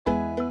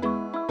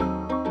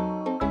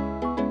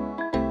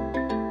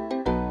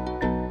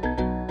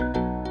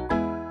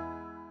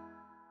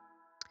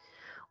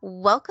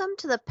Welcome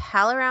to the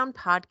Pal Around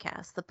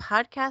podcast, the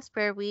podcast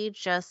where we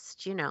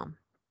just,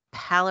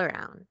 pal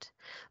around.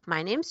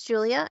 My name's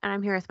Julia, and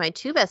I'm here with my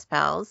two best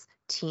pals,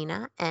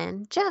 Tina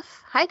and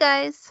Jeff. Hi,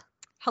 guys.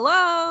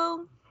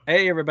 Hello.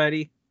 Hey,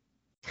 everybody.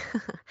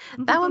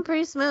 That one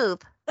pretty smooth.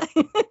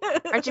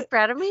 Aren't you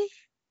proud of me?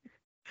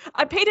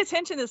 I paid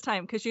attention this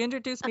time because you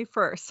introduced me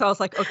first. So I was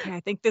like, okay,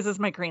 I think this is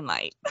my green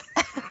light.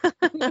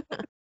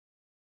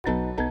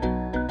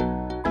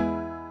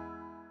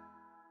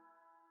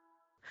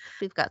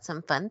 We've got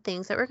some fun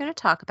things that we're going to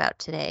talk about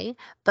today.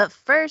 But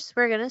first,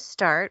 we're going to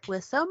start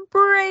with some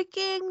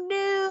breaking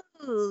news.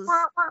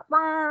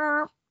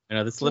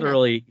 This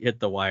literally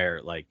hit the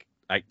wire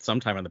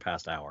sometime in the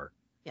past hour.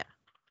 Yeah.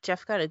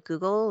 Jeff got a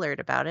Google alert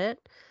about it.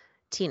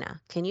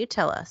 Tina, can you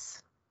tell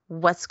us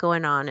what's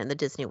going on in the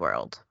Disney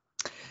world?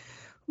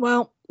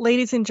 Well,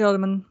 ladies and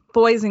gentlemen,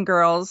 boys and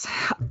girls,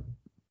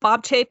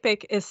 Bob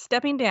Chapek is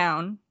stepping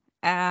down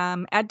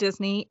at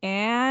Disney,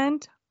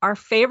 and our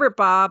favorite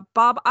Bob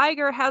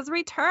Iger, has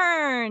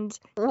returned.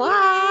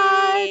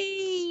 What?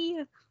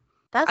 Yay!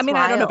 That's wild.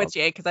 I don't know about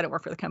Jay because I don't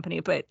work for the company,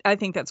 but I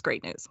think that's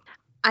great news.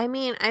 I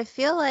mean, I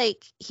feel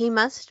like he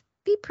must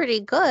be pretty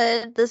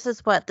good. This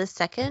is the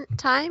second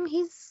time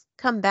he's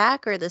come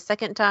back, or the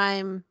second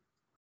time?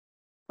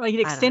 Well, he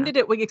extended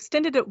it. We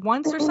extended it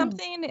once or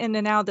something, and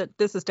then now that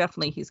this is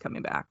definitely he's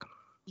coming back.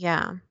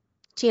 Yeah.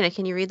 Tina,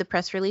 can you read the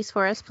press release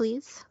for us,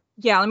 please?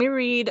 Yeah, let me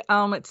read.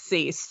 Let's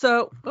see.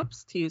 So,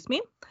 excuse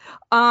me.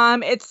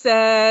 It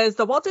says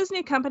the Walt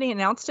Disney Company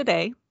announced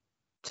today,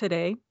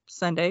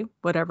 Sunday,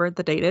 whatever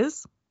the date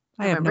is.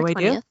 I have no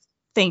idea. 20th.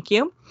 Thank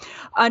you.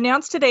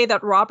 Announced today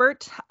that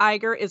Robert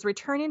Iger is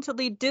returning to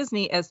lead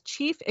Disney as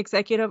Chief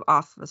Executive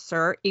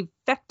Officer,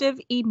 effective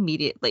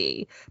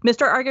immediately.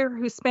 Mr. Iger,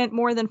 who spent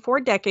more than 4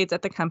 decades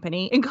at the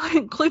company,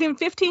 including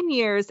 15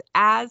 years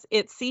as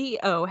its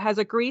CEO, has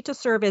agreed to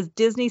serve as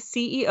Disney's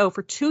CEO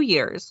for 2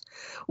 years,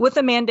 with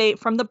a mandate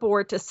from the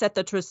board to set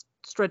the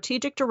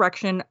strategic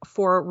direction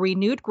for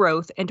renewed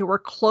growth and to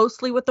work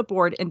closely with the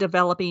board in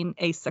developing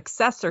a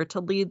successor to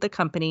lead the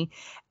company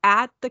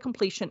at the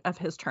completion of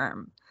his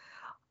term.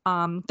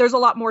 There's a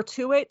lot more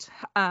to it,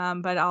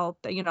 but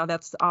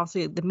that's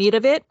obviously the meat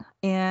of it.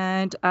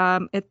 And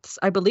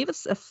I believe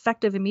it's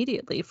effective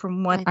immediately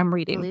from what I'm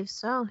reading. I believe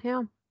so,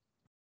 yeah.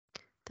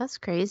 That's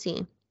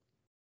crazy.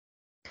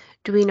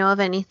 Do we know of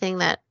anything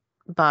that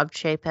Bob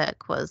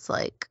Chapek was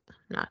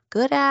not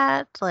good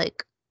at?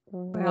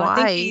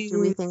 Why do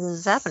we think this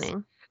is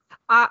happening?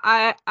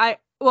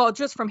 Well,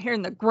 just from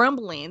hearing the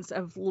grumblings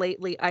of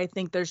lately, I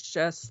think there's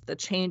just the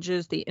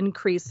changes, the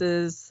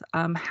increases,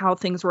 how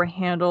things were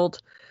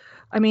handled.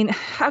 I mean,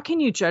 how can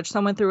you judge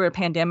someone through a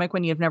pandemic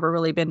when you've never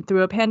really been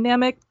through a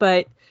pandemic?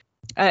 But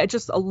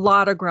just a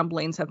lot of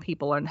grumblings of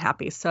people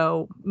unhappy.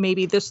 So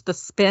maybe the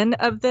spin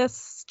of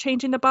this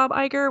changing to Bob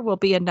Iger will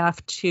be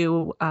enough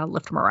to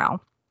lift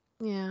morale.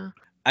 Yeah.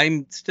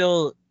 I'm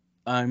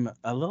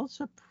a little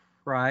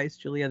surprised,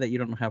 Julia, that you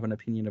don't have an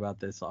opinion about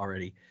this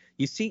already.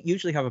 You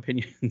usually have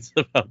opinions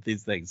about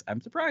these things. I'm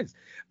surprised.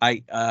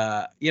 And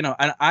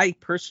I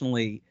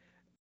personally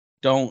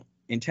don't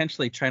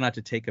intentionally try not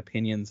to take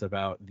opinions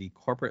about the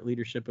corporate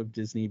leadership of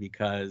Disney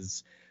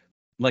because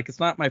it's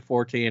not my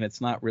forte and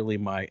it's not really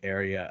my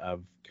area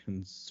of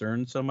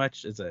concern so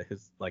much as an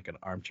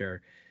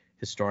armchair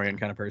historian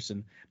kind of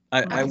person.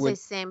 I would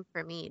say same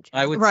for me.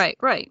 I would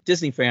right.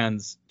 Disney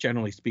fans,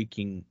 generally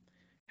speaking,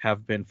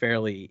 have been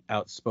fairly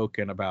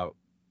outspoken about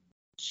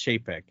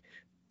Chapek.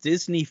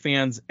 Disney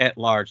fans at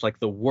large,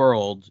 the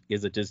world,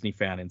 is a Disney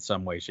fan in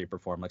some way, shape, or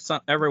form.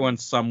 Everyone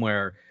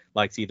somewhere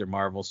likes either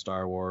Marvel,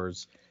 Star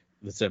Wars,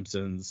 The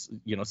Simpsons,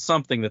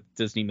 something that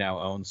Disney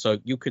now owns. So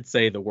you could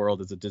say the world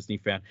is a Disney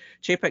fan.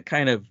 Chapek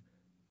kind of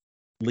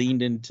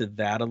leaned into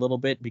that a little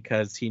bit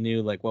because he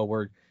knew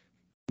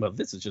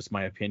this is just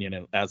my opinion,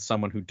 and as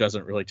someone who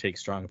doesn't really take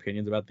strong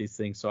opinions about these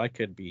things, so I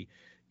could be,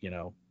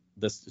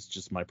 this is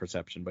just my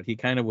perception. But he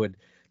kind of would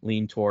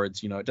lean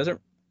towards, it doesn't.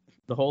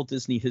 The whole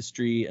Disney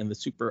history and the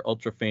super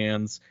ultra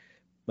fans,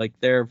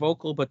 they're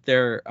vocal, but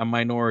they're a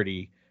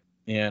minority,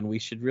 and we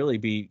should really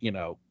be,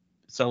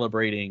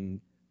 celebrating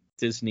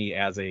Disney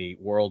as a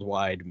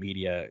worldwide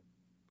media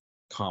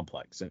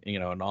complex, and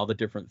and all the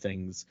different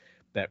things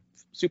that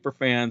super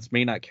fans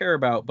may not care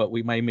about, but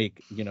we might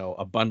make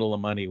a bundle of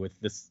money with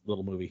this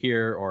little movie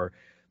here, or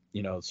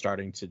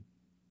starting to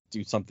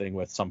do something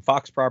with some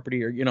Fox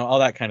property, or all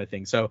that kind of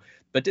thing. So,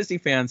 but Disney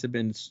fans have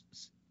been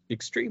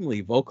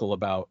extremely vocal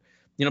about.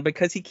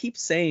 Because he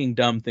keeps saying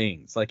dumb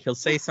things. He'll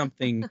say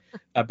something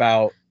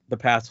about the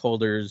pass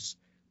holders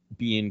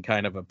being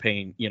kind of a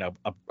pain,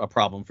 a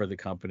problem for the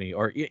company,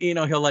 or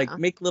he'll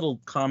make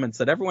little comments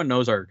that everyone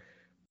knows are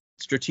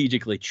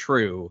strategically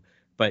true,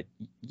 but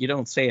you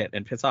don't say it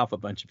and piss off a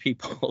bunch of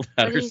people.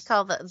 What do you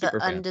call the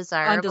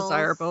undesirables?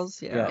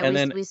 Undesirables, yeah. And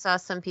then we saw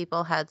some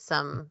people had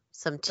some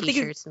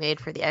T-shirts made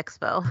for the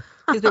expo.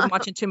 He's been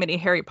watching too many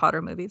Harry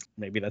Potter movies.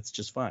 Maybe that's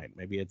just fine.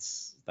 Maybe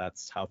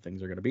that's how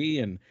things are going to be,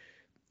 and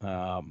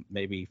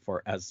maybe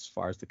for as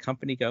far as the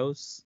company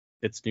goes,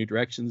 it's new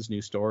directions,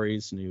 new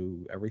stories,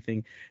 new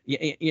everything.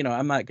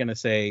 I'm not going to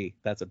say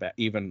that's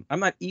I'm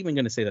not even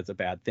going to say that's a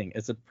bad thing.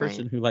 As a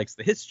person who likes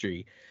the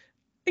history,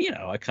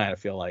 I kind of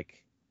feel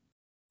like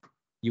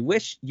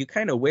you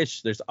kind of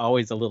wish there's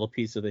always a little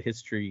piece of the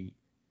history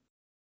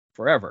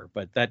forever,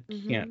 but that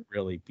can't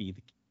really be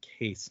the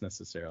case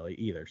necessarily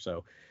either.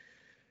 So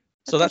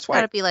that's why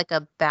got to be like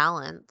a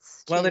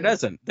balance. Well, there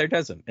doesn't.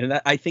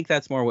 And I think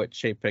that's more what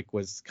Chapek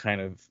was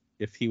kind of,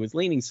 if he was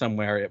leaning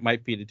somewhere, it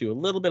might be to do a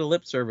little bit of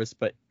lip service,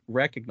 but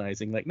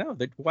recognizing like, no,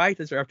 why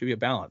does there have to be a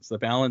balance? The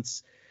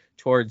balance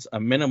towards a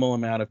minimal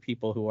amount of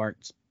people who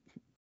aren't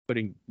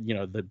putting,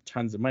 the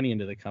tons of money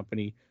into the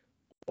company.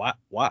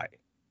 Why?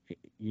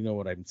 You know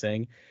what I'm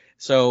saying?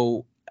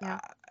 So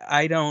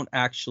I don't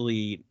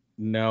actually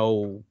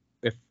know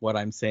if what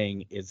I'm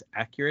saying is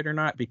accurate or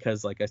not,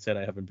 because like I said,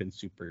 I haven't been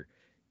super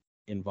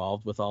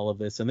involved with all of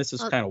this, and this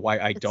is kind of why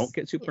I don't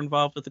get super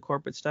involved with the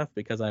corporate stuff,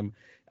 because I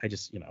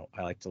just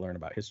I like to learn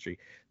about history.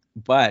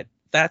 But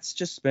that's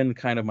just been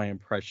kind of my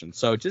impression.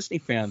 So Disney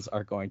fans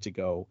are going to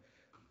go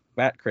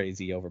bat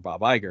crazy over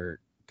Bob Iger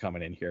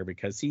coming in here,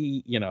 because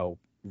he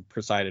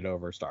presided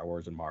over Star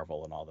Wars and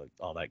Marvel and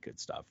all that good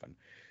stuff, and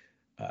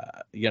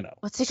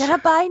what's he gonna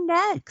buy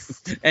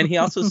next? And he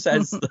also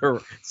says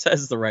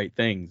the right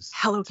things.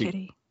 Hello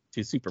Kitty.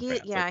 To super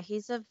fans.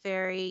 He's a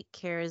very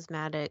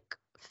charismatic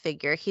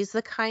figure. He's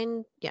the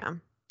kind,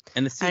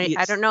 And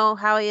I don't know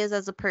how he is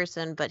as a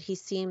person, but he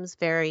seems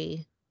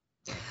very.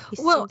 He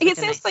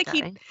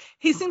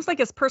seems like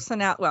his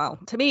personality. Well,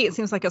 to me, it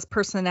seems like his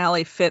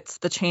personality fits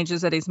the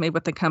changes that he's made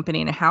with the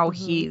company and how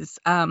he's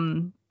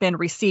been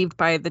received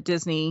by the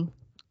Disney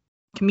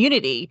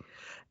community.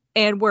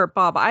 And where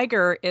Bob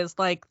Iger is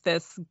like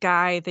this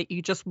guy that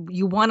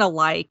you want to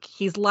like,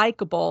 he's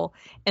likable,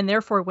 and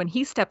therefore when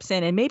he steps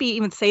in and maybe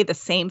even say the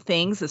same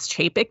things as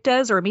Chapek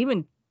does, or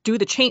even do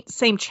the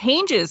same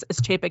changes as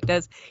Chapek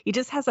does, he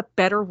just has a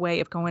better way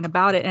of going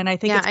about it, and I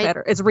think it's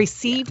better. It's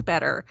received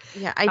better.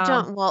 Yeah, I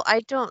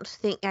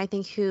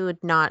think he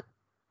would not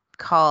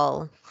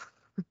call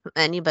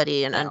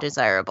anybody an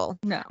undesirable.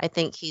 No, I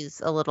think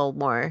he's a little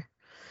more.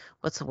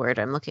 What's the word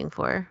I'm looking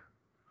for?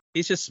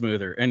 He's just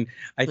smoother, and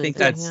I think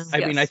that's. I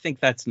mean, I think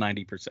that's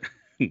 90%,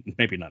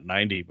 maybe not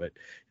 90, but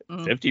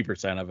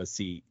 50% of a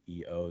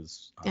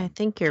CEO's. I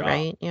think you're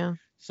right. Yeah.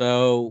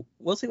 So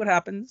we'll see what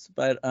happens,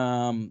 but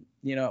does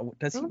he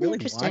really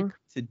want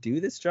to do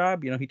this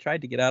job? He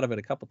tried to get out of it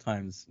a couple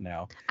times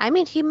now. I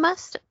mean, he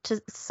must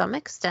to some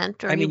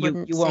extent, or he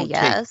wouldn't say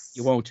yes.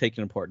 You won't take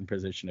an important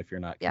position if you're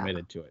not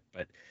committed to it.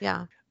 But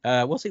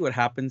we'll see what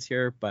happens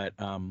here. But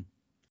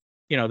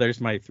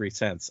there's my 3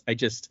 cents.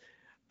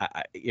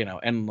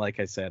 And like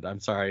I said, I'm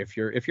sorry if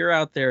you're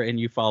out there and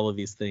you follow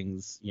these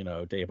things,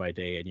 day by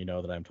day, and you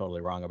know that I'm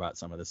totally wrong about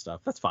some of this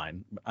stuff. That's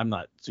fine. I'm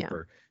not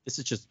super. This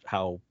is just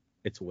how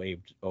it's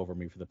waved over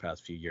me for the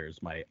past few years,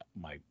 my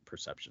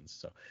perceptions.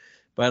 So,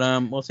 but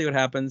we'll see what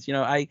happens.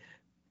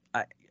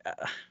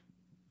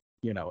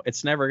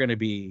 It's never going to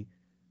be,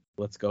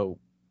 let's go,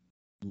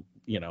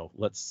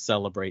 let's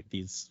celebrate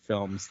these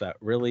films that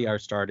really are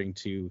starting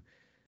to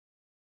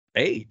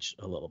age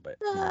a little bit.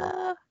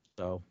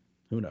 So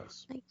who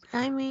knows?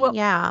 I mean,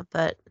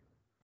 but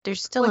they're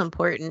still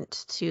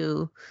important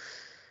to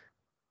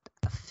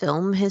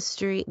film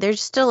history. They're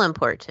still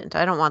important.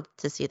 I don't want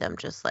to see them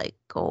just like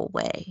go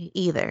away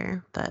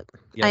either, but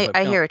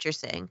I hear what you're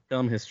saying.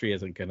 Film history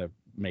isn't going to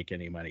make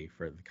any money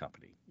for the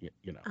company,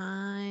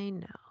 I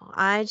know.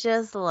 I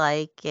just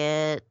like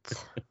it.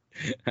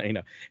 I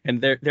know.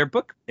 And their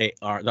book, the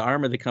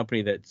arm of the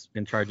company that's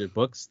in charge of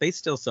books, they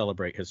still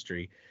celebrate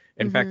history.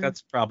 In fact,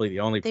 that's probably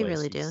the only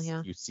place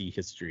you see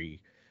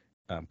history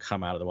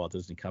come out of the Walt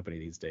Disney Company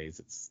these days.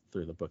 It's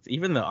through the books.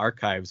 Even the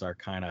archives are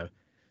kind of,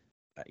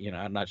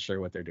 I'm not sure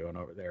what they're doing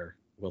over there.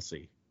 We'll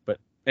see. But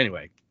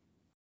anyway.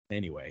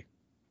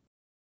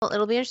 Well,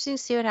 it'll be interesting to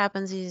see what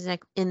happens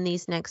in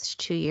these next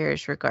 2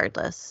 years,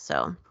 regardless.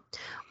 So,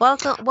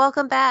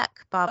 welcome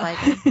back, Bob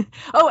Iger.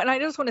 Oh, and I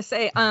just want to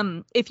say,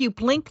 if you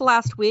blinked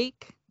last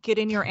week, get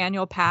in your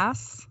annual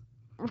pass.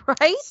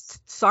 Right?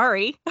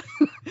 Sorry.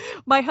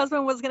 My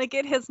husband was going to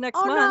get his next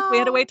month. No. We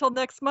had to wait till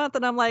next month.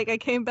 And I'm like, I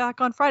came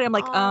back on Friday. I'm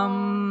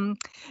like,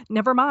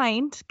 never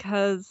mind,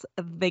 because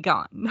they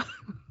gone.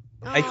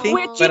 I think.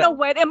 Which, you know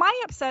what? Am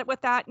I upset with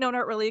that? No,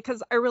 not really,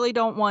 because I really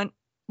don't want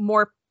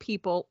more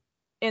people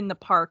in the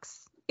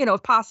parks,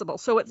 if possible.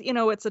 So it's,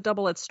 it's a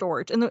double-edged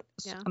sword. And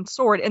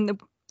the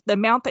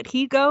amount that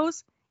he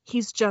goes,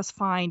 he's just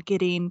fine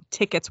getting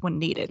tickets when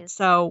needed.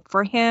 So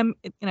for him,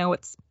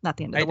 it's not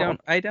the end of the world.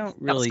 I don't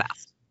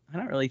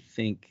really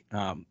think.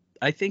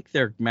 I think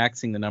they're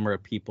maxing the number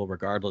of people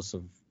regardless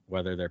of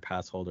whether they're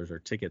pass holders or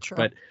tickets.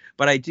 Sure.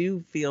 But I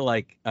do feel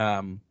like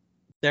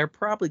they're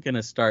probably going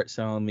to start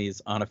selling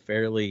these on a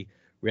fairly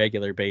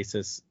regular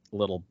basis,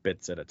 little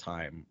bits at a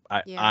time.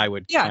 I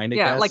would kind of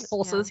guess. Like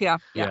pulses. Yeah.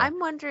 I'm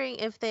wondering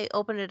if they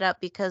opened it up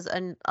because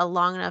a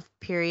long enough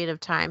period of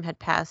time had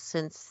passed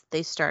since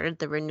they started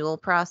the renewal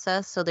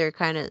process, so they were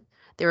kind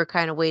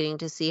of waiting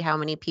to see how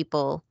many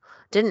people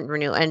didn't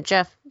renew. And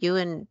Jeff, you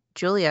and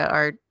Julia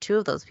are 2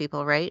 of those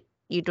people, right?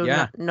 You do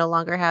not no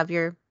longer have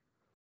your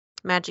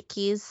magic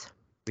keys.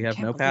 We have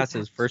no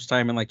passes. First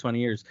time in like 20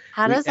 years.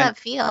 How does that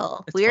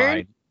feel? It's Weird?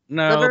 fine.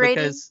 No, Liberating?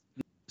 because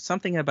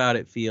something about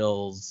it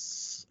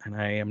feels, and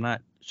I am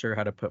not sure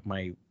how to put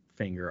my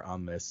finger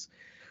on this.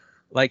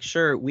 Like,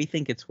 sure, we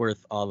think it's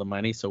worth all the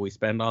money, so we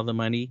spend all the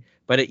money.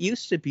 But it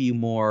used to be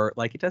more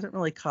like it doesn't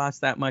really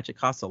cost that much. It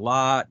costs a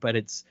lot, but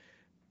it's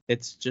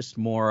just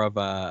more of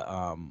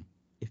a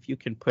if you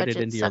can put it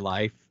into your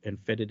life and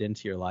fit it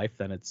into your life,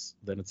 then it's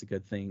a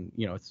good thing.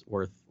 You know, it's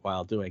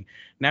worthwhile doing.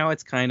 Now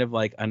it's kind of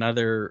like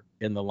another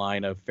in the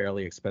line of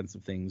fairly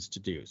expensive things to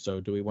do.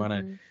 So do we want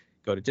to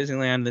go to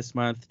Disneyland this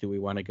month? Do we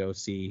want to go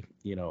see,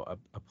 you know,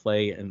 a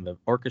play in the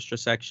orchestra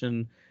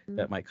section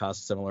that might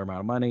cost a similar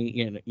amount of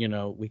money? And, you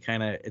know, we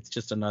kind of, it's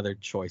just another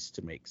choice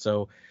to make.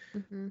 So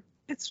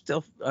it's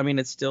still, I mean,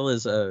 it still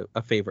is a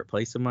favorite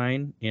place of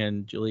mine.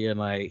 And Julia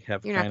and I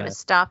have You're not going to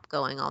stop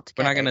going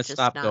altogether. We're not going to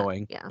stop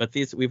going. Yeah. But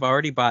we've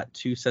already bought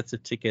 2 sets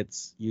of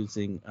tickets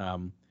using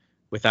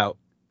without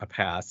a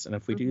pass. And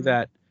if we do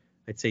that,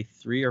 I'd say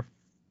 3 or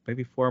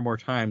maybe 4 more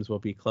times, we'll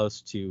be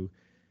close to,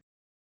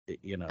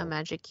 you know, a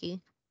magic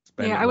key.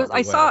 Yeah,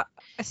 I saw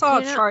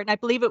a chart, and I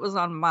believe it was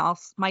on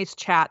Mice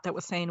Chat that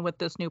was saying with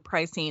this new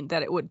pricing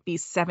that it would be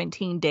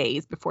 17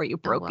 days before you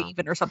broke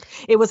even or something.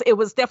 It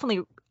was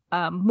definitely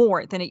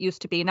more than it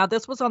used to be. Now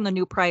this was on the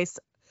new price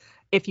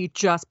if you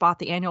just bought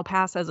the annual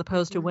pass, as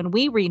opposed to when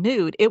we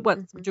renewed. It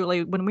was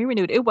Julie, when we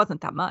renewed, it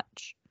wasn't that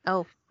much.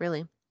 Oh,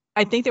 really?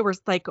 I think there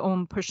was like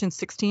pushing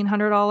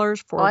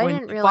 $1,600 for. I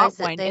didn't realize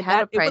that they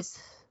had a price.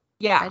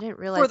 I didn't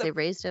realize they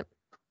raised it.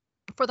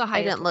 For the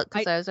highest. I didn't look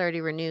because I was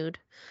already renewed.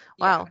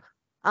 Wow.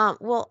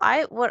 Well,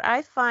 what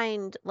I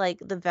find like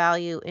the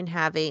value in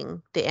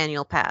having the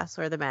annual pass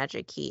or the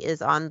magic key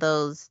is on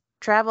those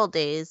travel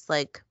days,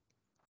 like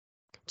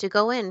to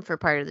go in for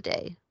part of the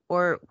day,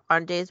 or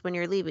on days when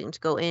you're leaving to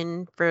go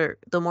in for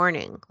the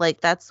morning.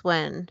 Like that's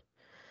when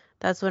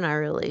I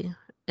really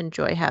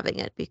enjoy having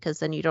it, because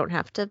then you don't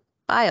have to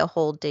buy a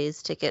whole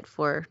day's ticket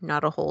for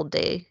not a whole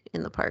day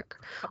in the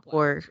park,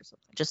 or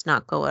just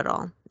not go at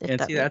all.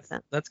 And see,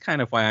 that's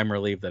kind of why I'm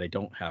relieved that I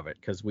don't have it,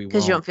 because you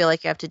don't feel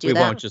like you have to do that. We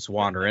won't just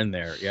wander in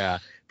there,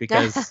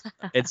 because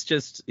it's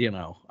just, you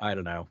know, I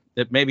don't know.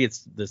 Maybe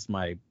it's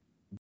I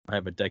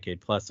have a decade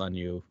plus on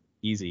you,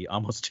 easy,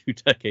 almost 2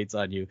 decades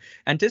on you,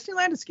 and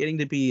Disneyland is getting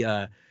to be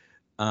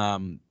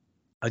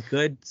a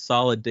good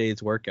solid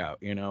day's workout,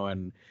 you know,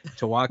 and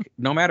to walk,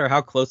 no matter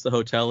how close the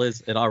hotel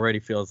is, it already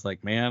feels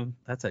like, man,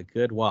 that's a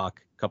good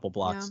walk, couple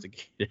blocks to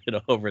get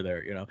it over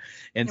there, you know.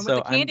 And so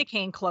with the candy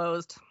cane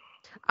closed,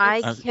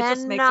 I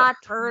cannot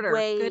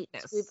wait.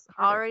 We've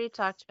already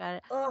talked about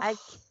it. Ugh. I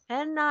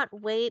cannot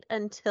wait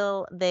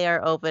until they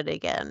are open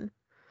again.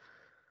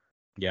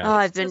 Yeah. Oh,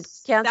 I've been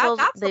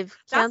canceled. They've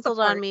canceled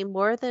on me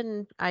more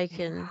than I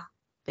can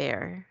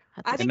bear.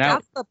 I think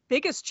that's the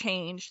biggest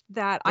change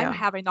that I'm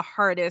having the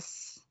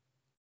hardest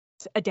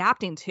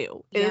adapting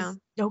to is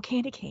no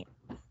candy cane.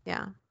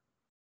 Yeah.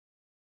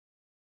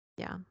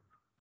 Yeah.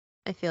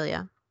 I feel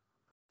ya.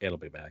 It'll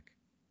be back.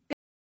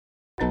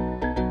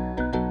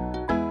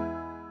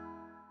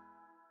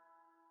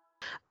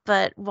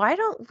 But why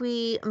don't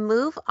we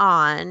move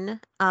on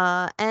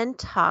and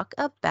talk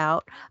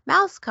about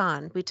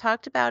MouseCon? We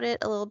talked about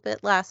it a little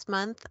bit last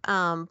month,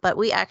 but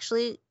we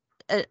actually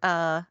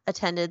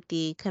attended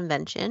the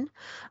convention.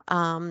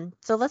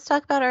 So let's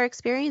talk about our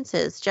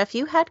experiences. Jeff,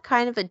 you had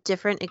kind of a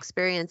different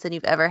experience than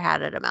you've ever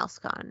had at a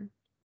MouseCon.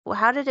 Well,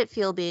 how did it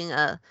feel being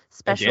a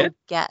special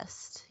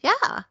guest?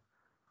 Yeah.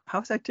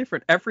 How's that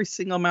different? Every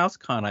single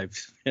MouseCon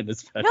I've been a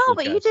special No,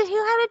 but guest.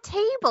 you had a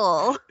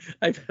table.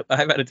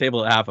 I've had a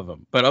table at half of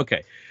them, but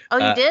okay. Oh,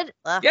 you did?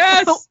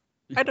 Yes!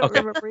 I don't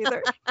remember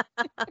either.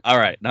 All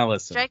right, now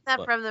listen. Strike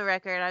that from the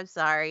record. I'm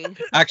sorry.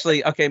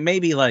 Actually, okay,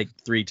 maybe like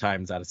 3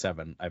 times out of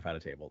 7 I've had a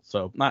table.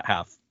 So not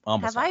half,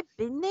 almost Have half. I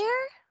been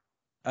there?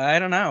 I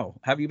don't know.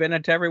 Have you been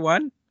to every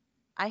one?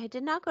 I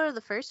did not go to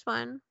the first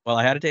one. Well,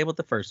 I had a table at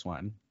the first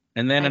one.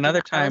 And then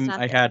another time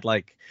I had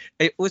like,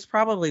 it was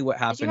probably what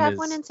happened. Did you have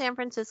one in San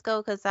Francisco?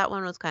 Because that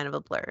one was kind of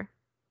a blur.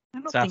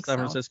 South San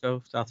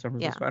Francisco.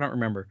 Yeah. I don't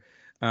remember.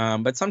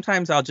 But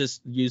sometimes I'll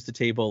just use the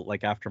table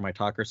like after my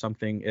talk or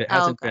something. It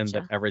hasn't been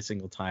that every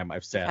single time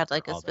I've sat. You had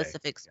like a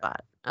specific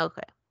spot.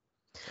 Okay.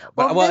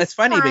 Well, it's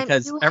funny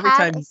because every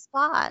time a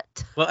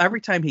spot. Well,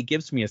 every time he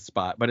gives me a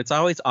spot, but it's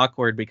always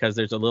awkward because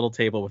there's a little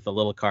table with a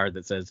little card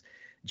that says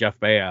Jeff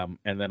Bam,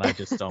 and then I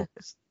just don't.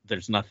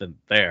 There's nothing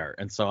there,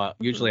 and so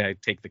usually I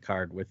take the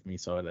card with me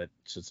so that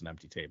it's just an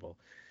empty table.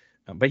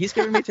 But he's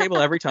giving me a table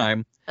every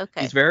time.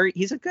 Okay.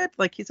 He's a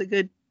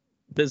good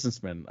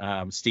businessman,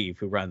 Steve,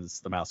 who runs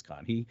the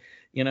MouseCon.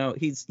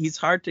 He's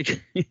hard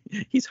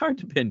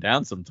to pin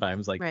down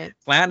sometimes. Like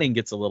planning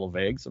gets a little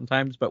vague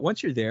sometimes, but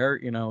once you're there,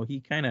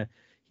 he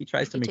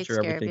tries to make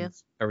sure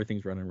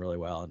everything's running really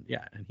well.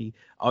 And he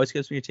always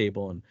gives me a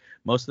table, and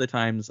most of the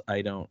times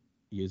I don't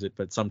use it,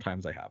 but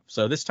sometimes I have.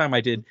 So this time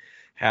I did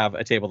have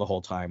a table the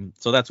whole time.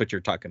 So that's what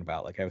you're talking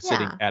about. Like I was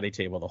sitting at a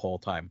table the whole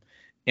time.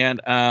 And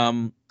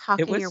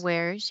hawking your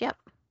wares. Yep.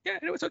 Yeah,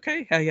 and it was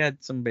okay. I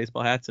had some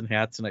baseball hats, and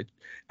I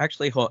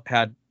actually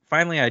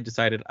finally I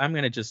decided I'm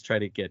going to just try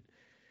to get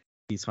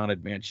these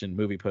Haunted Mansion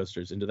movie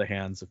posters into the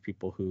hands of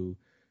people who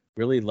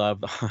really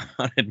love the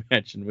Haunted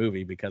Mansion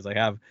movie, because I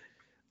have,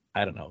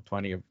 I don't know,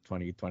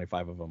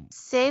 25 of them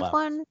Save left.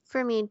 one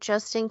for me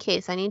just in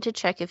case. I need to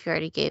check if you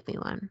already gave me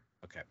one.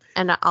 Okay.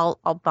 And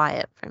I'll buy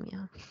it from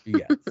you.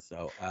 Yeah.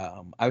 So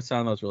I was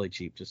selling those really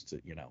cheap just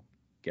to,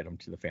 get them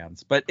to the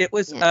fans. But it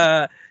was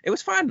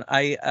fun.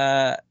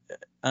 I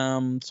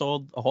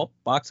sold a whole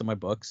box of my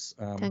books.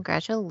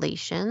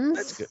 Congratulations.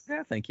 That's good.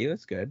 Yeah, thank you.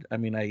 It's good. I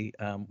mean, I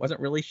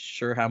wasn't really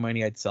sure how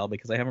many I'd sell,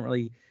 because I haven't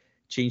really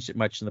changed it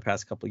much in the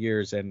past couple of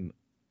years, and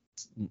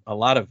a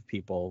lot of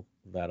people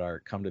that are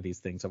come to these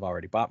things have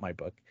already bought my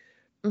book.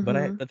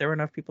 Mm-hmm. But there were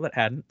enough people that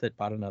hadn't, that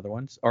bought another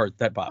one, or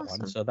that bought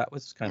one, Awesome. so that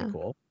was kind of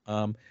cool.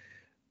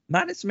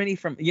 Not as many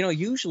from,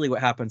 usually what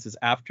happens is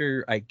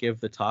after I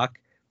give the talk,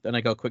 then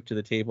I go quick to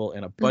the table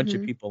and a bunch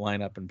of people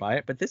line up and buy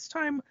it. But this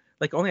time,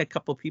 like, only a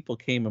couple people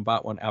came and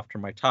bought one after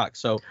my talk.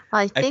 So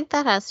I think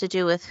that has to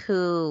do with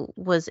who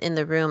was in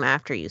the room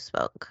after you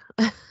spoke.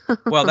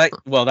 well,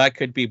 that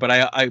could be, but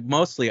I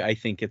mostly, I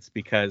think it's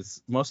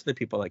because most of the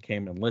people that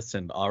came and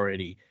listened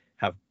already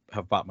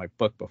have bought my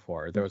book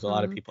before. There was a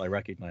lot of people I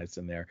recognized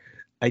in there.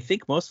 I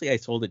think mostly I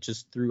sold it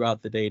just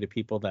throughout the day to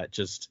people that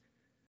just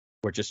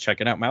were just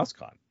checking out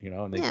MouseCon,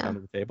 and they'd come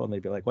to the table and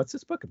they'd be like, "What's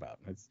this book about?"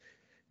 And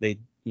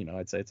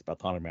I'd say it's about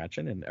the Haunted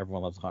Mansion, and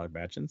everyone loves Haunted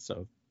Mansion,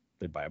 so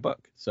they'd buy a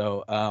book.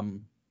 So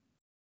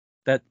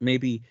that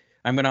maybe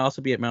I'm going to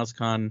also be at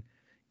MouseCon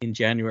in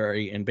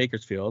January in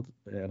Bakersfield,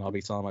 and I'll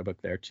be selling my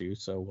book there too.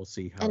 So we'll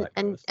see how that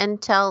goes.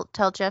 And tell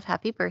Jeff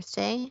happy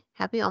birthday,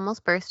 happy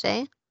almost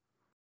birthday.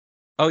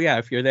 Oh yeah,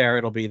 if you're there,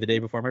 it'll be the day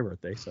before my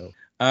birthday. So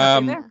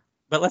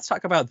but let's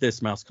talk about this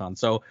MouseCon.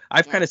 So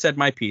I've kind of said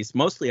my piece.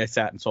 Mostly I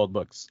sat and sold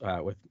books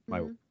with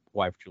my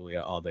wife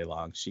Julia all day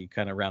long. She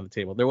kind of ran the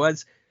table. There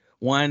was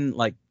one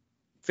like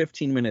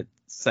 15-minute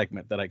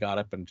segment that I got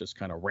up and just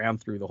kind of ran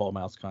through the whole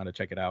MouseCon to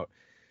check it out.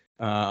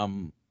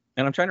 And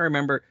I'm trying to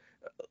remember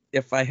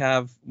if I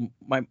have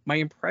my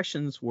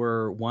impressions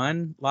were,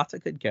 1, lots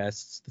of good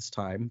guests this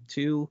time.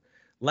 2,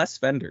 less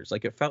vendors.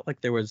 Like, it felt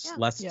like there was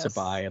less to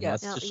buy and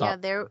less to shop.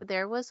 Yeah,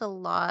 there was a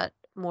lot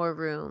more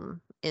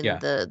room in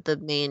the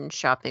main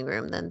shopping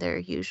room than there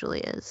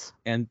usually is.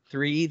 And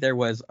 3, there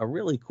was a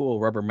really cool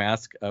rubber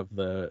mask of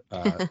the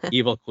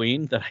Evil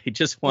Queen that I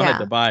just wanted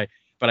to buy,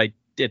 but I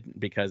didn't,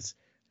 because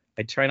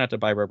I try not to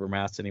buy rubber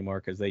masks anymore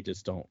because they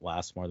just don't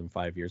last more than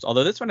 5 years.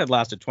 Although this one had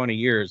lasted 20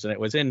 years, and it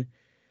was in,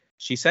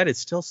 she said it's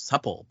still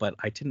supple, but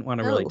I didn't want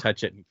to really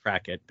touch it and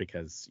crack it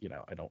because,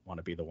 I don't want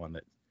to be the one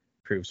that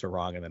proves her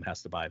wrong and then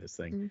has to buy this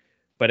thing.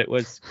 But it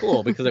was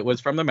cool because it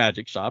was from the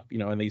magic shop,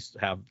 and they used to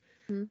have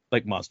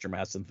like monster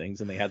masks and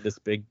things, and they had this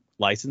big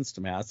licensed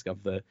mask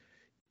of the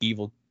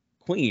Evil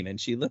Queen, and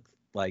she looked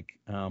like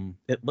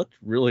it looked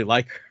really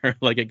like her.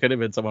 Like, it could have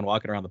been someone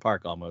walking around the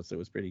park almost. It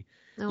was pretty.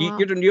 You know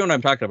what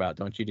I'm talking about,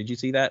 don't you? Did you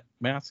see that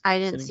mask? I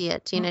didn't see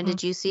it. Tina,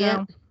 did you see it?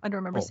 I don't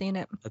remember seeing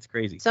it. That's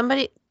crazy.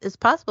 It's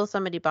possible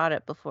somebody bought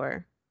it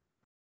before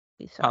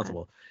we saw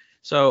possible.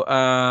 So,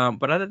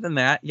 but other than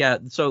that,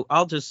 so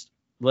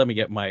let me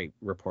get my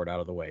report out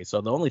of the way. So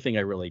the only thing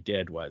I really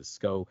did was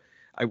go,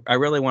 I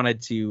really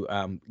wanted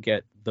to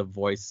get the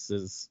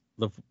voices,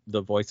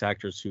 the voice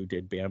actors who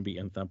did Bambi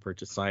and Thumper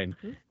to sign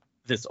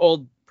this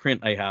old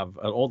print I have,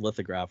 an old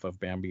lithograph of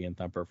Bambi and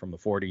Thumper from the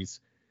 40s.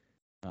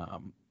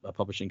 A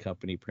publishing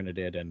company printed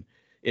it, and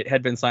it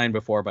had been signed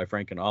before by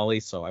Frank and Ollie,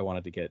 so I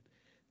wanted to get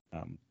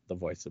the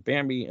voice of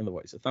Bambi and the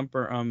voice of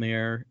Thumper on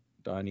there.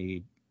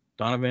 Donnie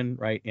Donovan,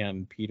 right,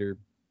 and Peter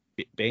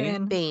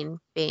Bain. Bain.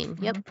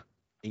 Yep.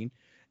 Bain.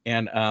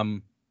 And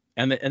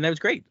that was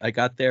great. I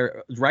got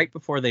there right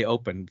before they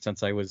opened.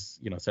 Since I was,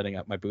 setting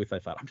up my booth, I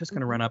thought I'm just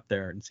going to run up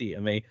there and see.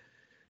 And they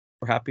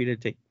were happy to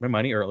take my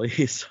money early,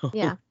 so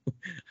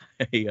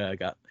I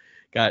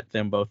got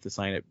them both to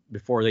sign it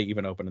before they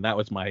even opened, and that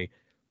was my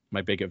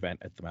big event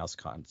at the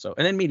MouseCon. So,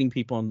 and then meeting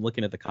people and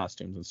looking at the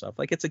costumes and stuff.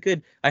 Like,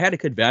 I had a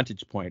good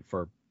vantage point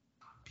for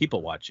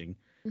people watching.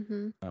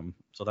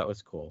 So that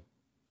was cool.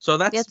 So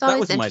it's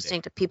always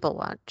interesting to people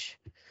watch.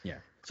 Yeah.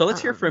 So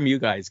let's hear from you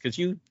guys, because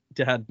you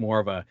had more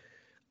of a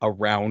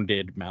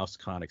rounded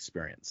MouseCon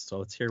experience. So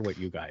let's hear what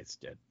you guys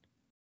did.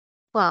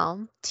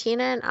 Well,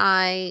 Tina and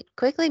I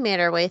quickly made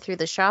our way through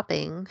the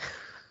shopping.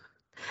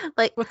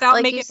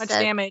 Without making much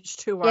damage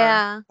to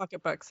our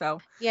pocketbook. So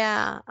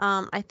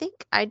I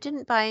think I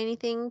didn't buy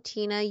anything.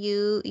 Tina,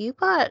 you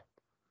bought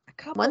a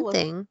couple one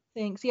thing.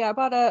 Things. Yeah, I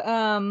bought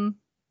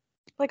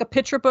a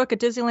picture book, a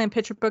Disneyland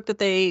picture book that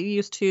they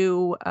used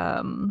to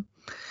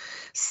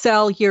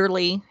sell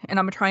yearly, and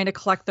I'm trying to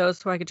collect those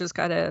so I could just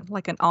got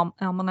an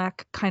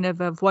almanac kind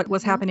of what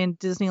was happening in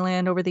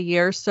Disneyland over the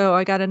years. So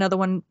I got another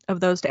one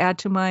of those to add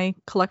to my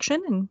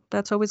collection, and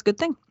that's always a good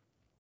thing.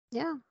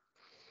 Yeah.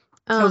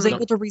 I was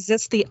able to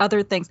resist the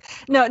other things.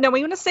 No, we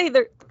want to say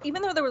there,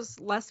 even though there was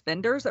less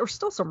vendors, there were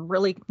still some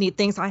really neat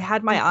things. I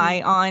had my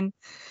eye on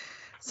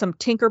some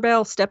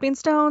Tinkerbell stepping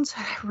stones.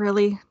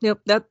 Really,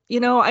 that,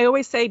 I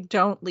always say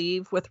don't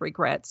leave with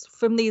regrets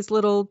from these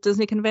little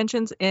Disney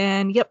conventions.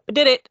 And yep, I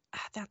did it.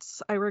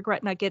 I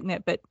regret not getting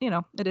it, but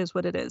it is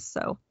what it is.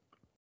 So,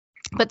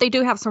 but they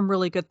do have some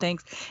really good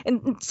things.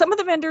 And some of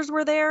the vendors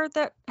were there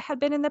that had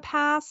been in the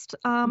past.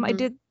 I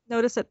did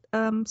notice that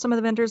some of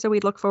the vendors that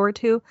we'd look forward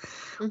to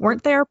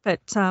weren't there,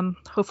 but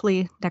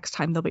hopefully next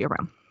time they'll be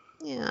around.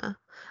 Yeah.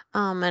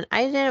 And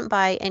I didn't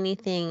buy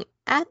anything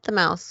at the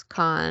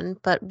MouseCon,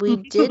 but we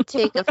did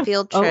take a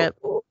field trip.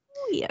 Oh,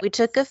 yes. We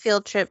took a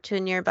field trip to a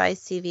nearby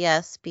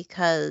CVS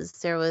because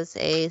there was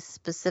a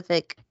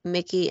specific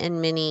Mickey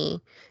and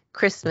Minnie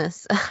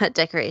Christmas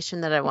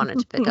decoration that I wanted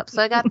to pick up.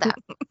 So I got that.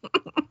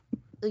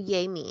 So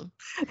yay me.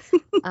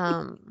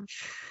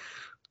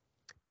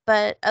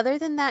 But other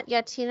than that,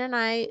 yeah, Tina and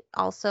I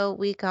also,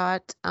 we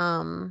got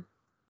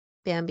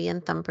Bambi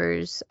and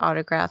Thumper's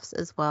autographs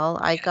as well.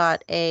 I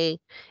got it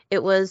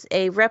was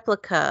a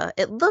replica.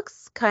 It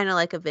looks kind of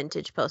like a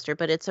vintage poster,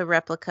 but it's a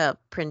replica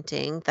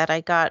printing that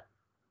I got.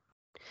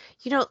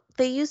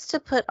 They used to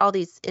put all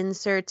these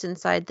inserts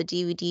inside the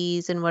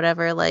DVDs and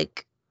whatever,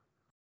 like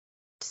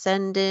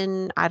send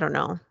in, I don't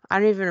know. I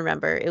don't even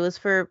remember. It was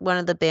for one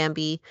of the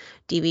Bambi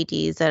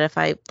DVDs that if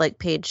I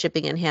paid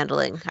shipping and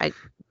handling, I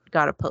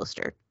got a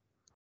poster.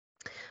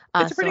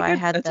 It's a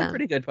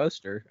pretty good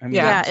poster. I mean,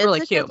 yeah, it's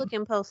really a cute good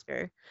looking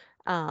poster.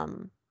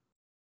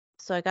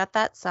 So I got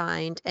that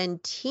signed.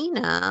 And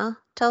Tina,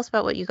 tell us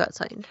about what you got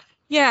signed.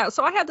 Yeah,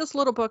 so I had this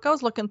little book. I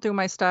was looking through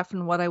my stuff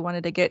and what I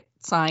wanted to get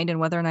signed and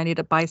whether or not I needed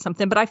to buy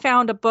something. But I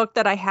found a book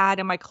that I had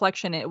in my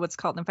collection. It was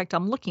called, in fact,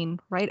 I'm looking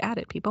right at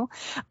it, people.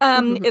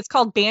 It's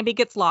called Bambi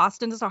Gets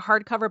Lost, and it's a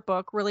hardcover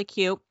book, really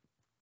cute.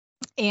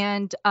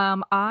 And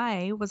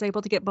I was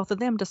able to get both of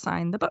them to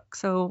sign the book.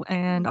 So,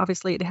 and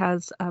obviously it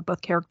has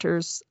both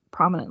characters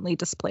prominently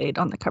displayed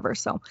on the cover.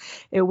 So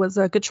it was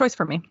a good choice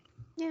for me.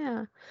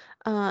 Yeah.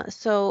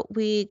 So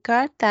we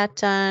got that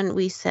done.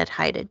 We said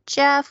hi to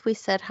Jeff. We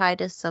said hi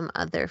to some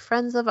other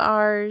friends of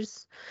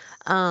ours.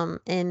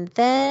 And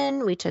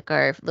then we took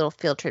our little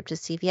field trip to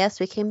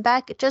CVS. We came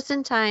back just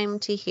in time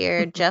to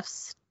hear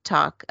Jeff's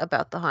talk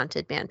about the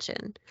Haunted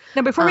Mansion.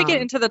 Now, before we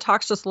get into the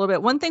talks just a little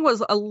bit, one thing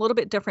was a little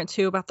bit different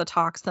too about the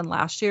talks than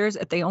last year's.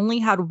 If they only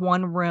had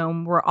one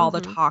room where all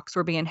the talks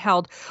were being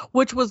held,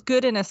 which was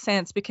good in a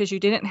sense because you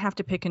didn't have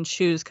to pick and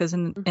choose. Because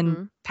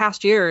in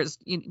past years,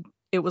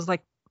 it was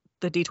like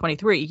the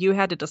D23. You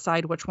had to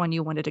decide which one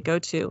you wanted to go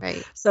to.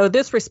 Right. So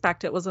this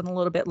respect, it was a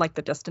little bit like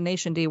the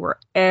Destination D where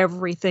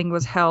everything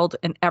was held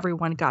and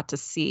everyone got to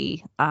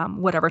see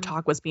whatever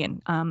talk was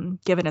being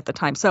given at the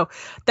time. So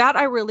that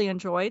I really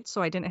enjoyed.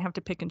 So I didn't have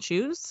to pick and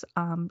choose.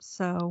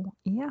 So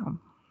yeah.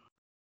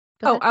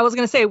 Oh, I was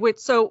going to say,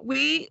 so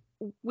we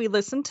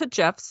listened to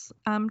Jeff's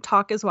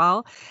talk as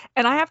well.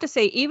 And I have to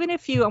say, I'm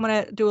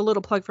going to do a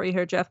little plug for you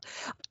here, Jeff.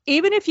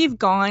 Even if you've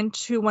gone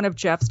to one of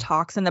Jeff's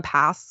talks in the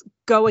past,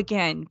 go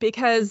again,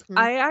 because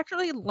I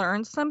actually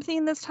learned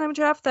something this time,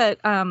 Jeff,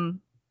 that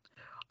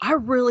I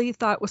really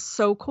thought was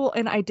so cool.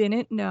 And I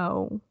didn't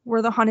know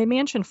where the Haunted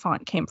Mansion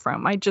font came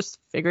from. I just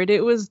figured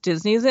it was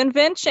Disney's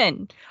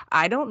invention.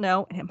 I don't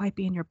know. And it might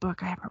be in your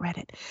book. I haven't read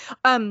it.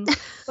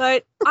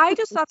 But I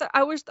just thought that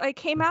I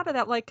came out of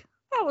that like,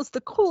 that was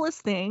the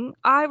coolest thing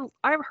I've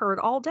heard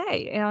all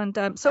day. And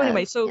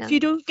if you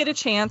do get a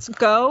chance,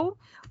 go.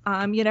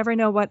 You never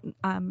know what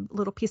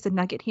little piece of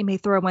nugget he may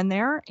throw in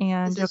there,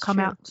 and you'll come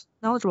out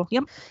knowledgeable.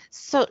 Yep.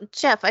 So,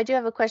 Jeff, I do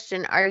have a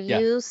question. Are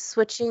you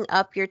switching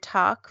up your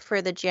talk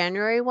for the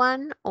January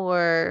one,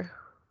 or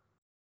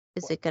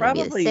is it going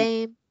to be the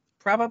same?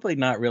 Probably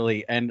not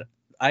really. And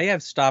I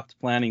have stopped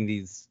planning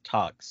these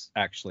talks,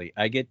 actually.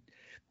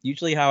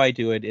 Usually how I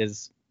do it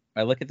is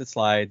I look at the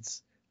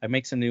slides, I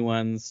make some new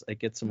ones, I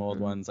get some old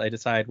ones, I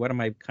decide what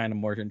am I kind of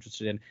more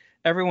interested in.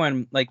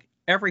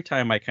 Every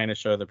time I kind of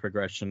show the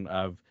progression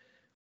of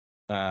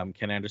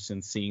Ken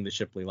Anderson seeing the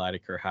Shipley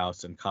Lydecker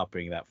house and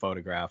copying that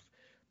photograph,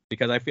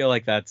 because I feel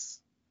like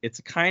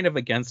it's kind of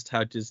against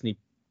how Disney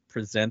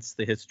presents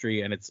the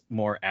history and it's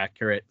more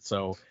accurate.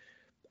 So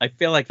I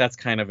feel like that's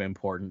kind of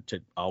important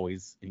to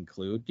always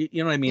include.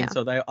 You know what I mean? Yeah.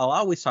 So I'll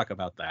always talk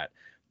about that.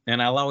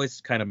 And I'll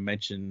always kind of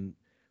mention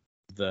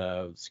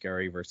the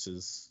scary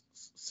versus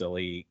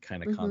silly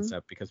kind of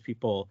concept because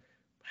people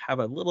have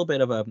a little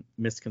bit of a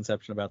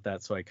misconception about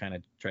that. So I kind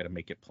of try to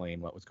make it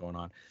plain what was going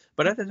on.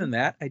 But other than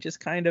that, I just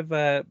kind of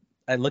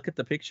I look at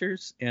the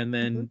pictures and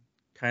then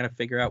kind of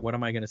figure out what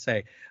am I going to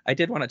say. I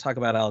did want to talk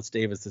about Alice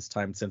Davis this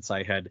time since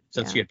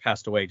she had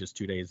passed away just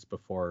 2 days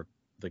before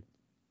the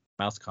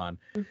MouseCon,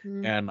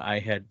 and I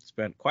had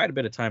spent quite a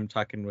bit of time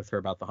talking with her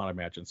about the Haunted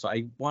Mansion. So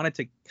I wanted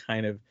to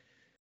kind of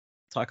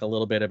talk a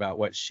little bit about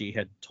what she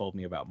had told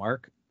me about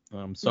Mark.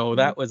 So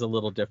that was a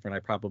little different. I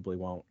probably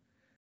won't.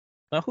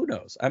 Well, who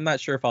knows? I'm not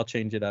sure if I'll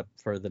change it up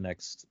for the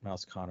next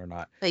MouseCon or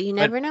not. But you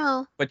never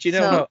know. But you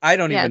don't know. I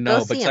don't even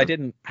know because I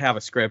didn't have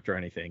a script or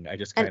anything. I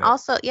just you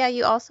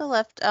also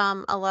left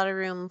a lot of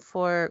room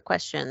for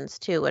questions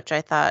too, which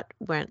I thought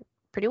went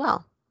pretty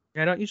well.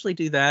 I don't usually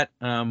do that.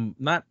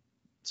 Not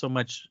so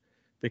much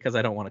because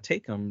I don't want to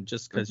take them,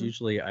 just because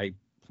usually I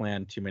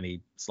plan too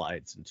many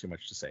slides and too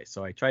much to say.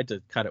 So I tried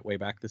to cut it way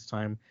back this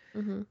time,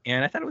 Mm-hmm.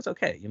 and I thought it was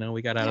okay. You know,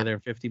 we got out of there in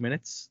 50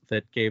 minutes.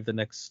 That gave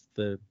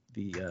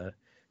the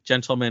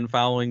gentleman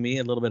following me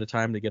a little bit of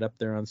time to get up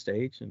there on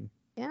stage, and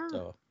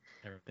so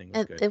everything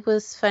was good. It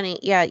was funny.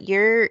 Yeah,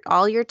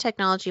 all your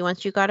technology,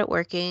 once you got it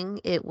working,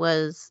 it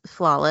was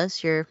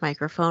flawless. Your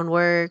microphone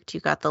worked.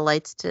 You got the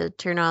lights to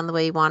turn on the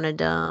way you wanted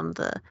them.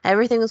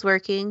 Everything was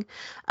working.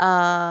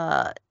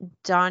 Donnie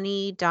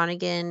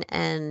Donegan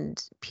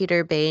and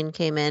Peter Bain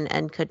came in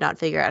and could not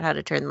figure out how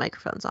to turn the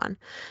microphones on.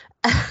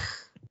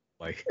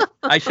 Like,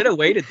 I should have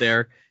waited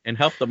there and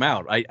helped them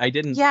out. I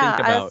didn't think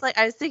about.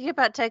 I was thinking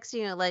about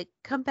texting you, like,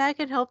 come back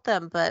and help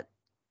them, but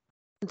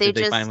Did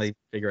they finally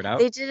figure it out?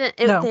 They didn't.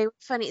 They were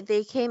funny.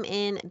 They came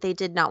in. They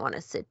did not want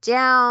to sit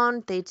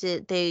down. They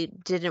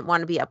didn't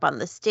want to be up on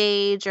the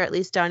stage, or at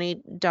least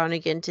Donnie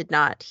Donegan did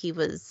not. He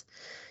was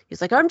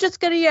like, I'm just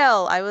gonna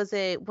yell. I was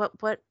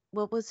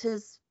what was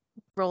his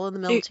role in the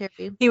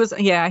military? He was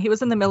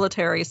in the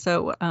military,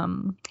 so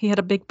he had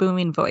a big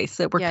booming voice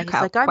that worked out he's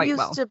like, quite I'm used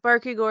well. to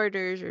barking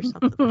orders or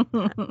something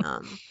like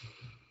that.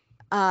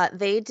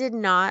 They did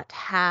not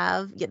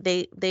have.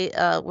 They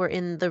were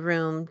in the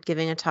room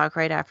giving a talk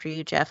right after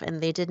you, Jeff,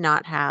 and they did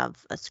not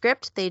have a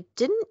script. They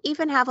didn't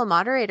even have a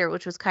moderator,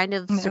 which was kind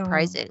of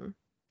surprising.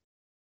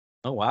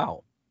 Oh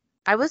wow!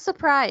 I was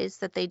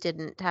surprised that they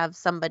didn't have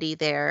somebody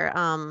there.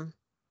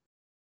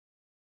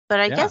 But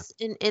I guess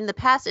in the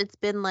past it's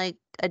been like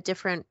a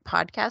different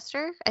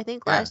podcaster. I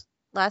think last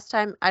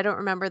time, I don't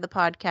remember the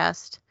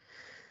podcast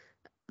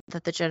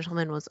that the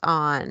gentleman was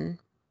on.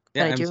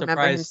 Yeah, but I do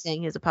remember him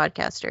saying he's a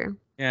podcaster.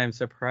 Yeah, I'm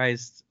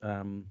surprised.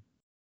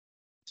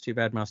 It's too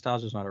bad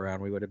Nostalgia's not around.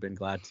 We would have been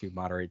glad to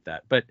moderate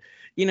that. But,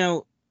 you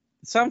know,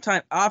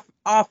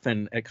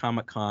 often at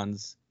Comic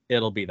Cons,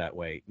 it'll be that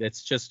way.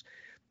 It's just,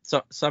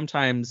 so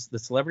sometimes the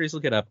celebrities will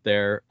get up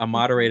there, a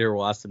moderator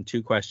will ask them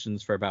 2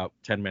 questions for about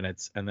 10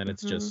 minutes, and then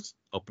it's just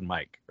open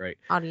mic, right?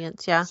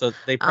 Audience, yeah. So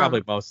they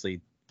probably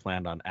mostly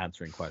planned on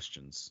answering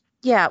questions.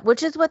 Yeah,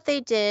 which is what they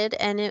did,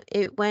 and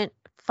it went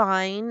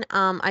fine.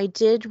 I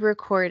did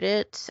record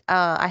it.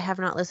 I have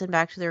not listened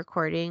back to the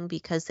recording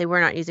because they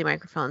were not using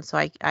microphones, so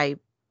I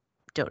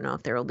don't know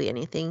if there will be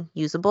anything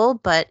usable,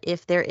 but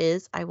if there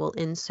is, I will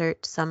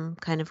insert some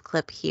kind of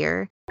clip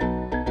here.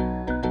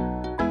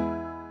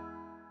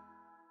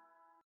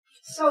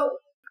 So,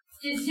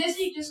 did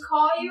Disney just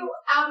call you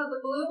out of the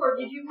blue, or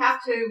did you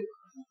have to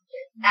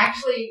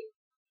actually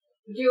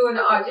do an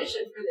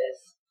audition for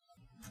this?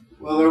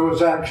 Well, there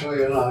was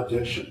actually an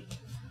audition.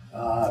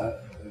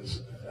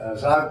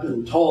 As I've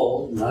been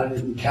told, and I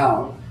didn't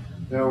count,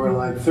 there were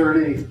like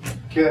 30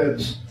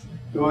 kids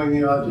doing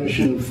the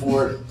audition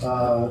for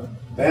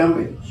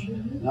Bambi,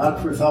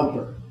 not for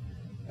Thumper.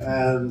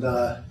 And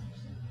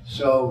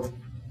so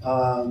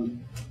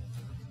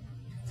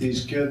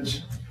these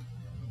kids,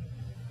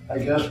 I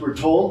guess, were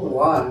told the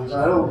lines.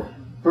 I don't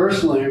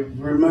personally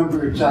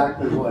remember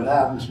exactly what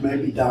happens.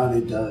 Maybe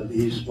Donnie does.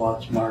 He's a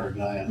lot smarter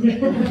than I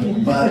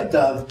am. But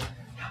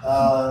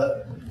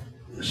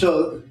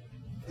so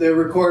they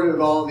recorded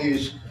all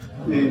these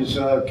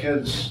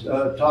kids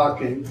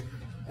talking,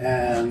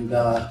 and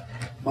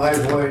my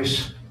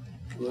voice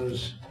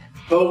was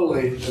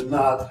totally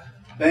not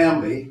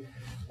Bambi,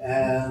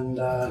 and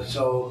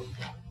so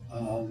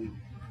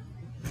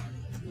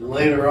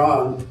later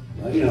on,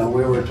 you know,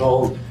 we were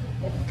told,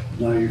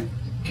 no, your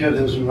kid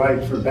isn't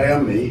right for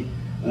Bambi.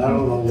 And I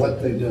don't know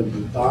what they did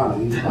with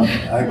Donnie.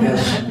 I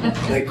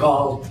guess they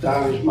called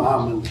Donnie's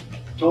mom and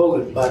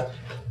told it. But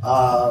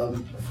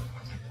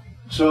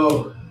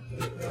so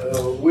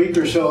a week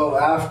or so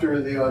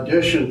after the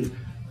audition,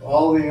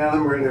 all the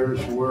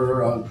animators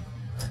were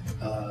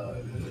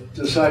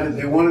decided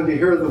they wanted to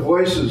hear the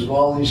voices of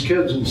all these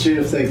kids and see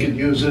if they could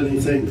use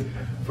anything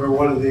for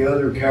one of the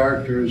other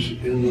characters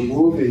in the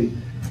movie.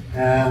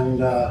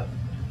 And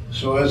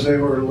so as they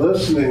were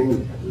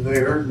listening, they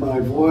heard my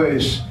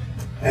voice,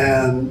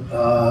 and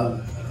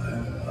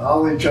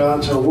Ollie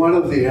Johnson, one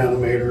of the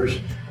animators,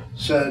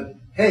 said,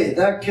 "Hey,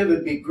 that kid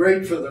would be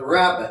great for the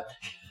rabbit."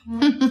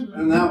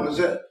 And that was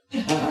it.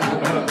 There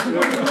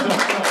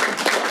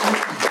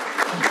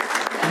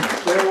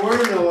were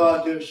no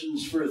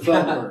auditions for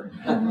Thumper.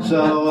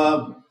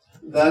 So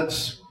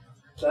that's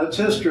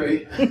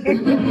history.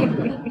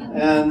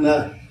 And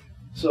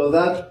so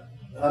that,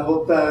 I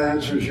hope that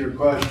answers your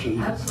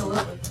question.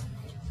 Absolutely.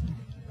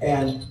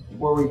 And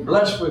were we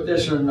blessed with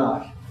this or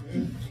not?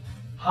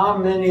 How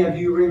many of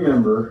you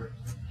remember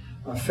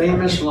a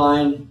famous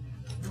line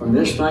from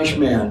this nice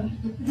man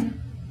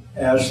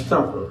as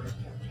Thumper?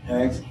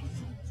 Okay?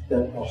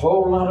 That a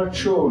whole lot of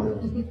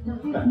children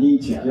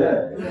need to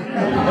get.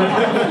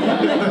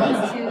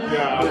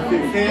 If you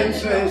can't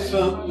say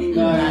something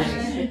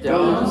nice,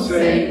 don't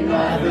say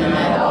nothing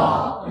at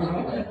all.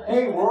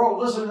 Hey, world,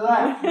 listen to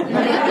that.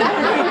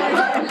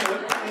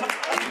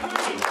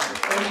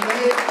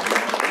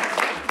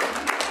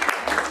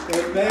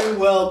 It may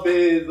well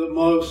be the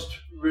most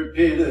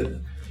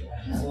repeated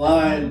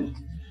line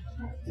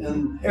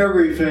in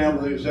every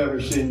family who's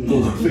ever seen the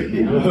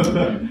movie.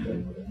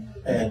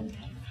 And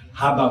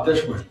How about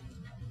this one?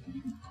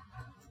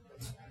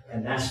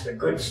 And that's the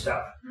good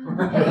stuff.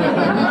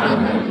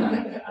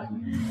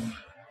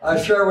 I'll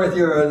share with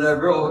you a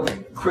real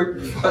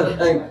quick fun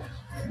thing.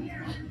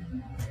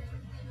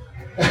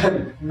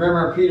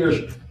 Remember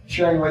Peter's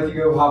sharing with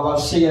you how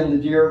about seeing the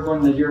deer,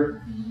 going the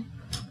deer?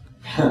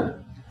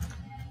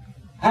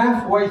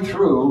 Halfway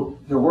through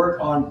the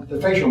work on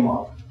the facial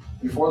model,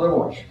 before the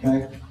voice,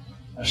 okay?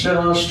 I sit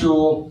on a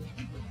stool,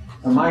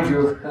 and mind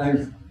you,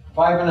 I'm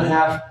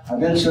 5.5, I've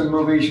been to some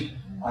movies,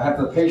 I have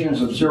the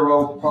patience of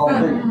 0,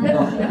 probably.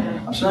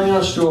 I'm sitting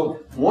on a stool,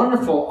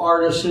 wonderful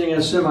artist sitting in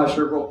a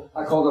semicircle,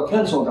 I call the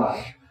pencil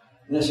guys.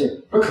 And they say,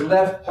 look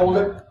left, hold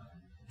it,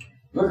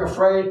 look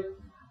afraid,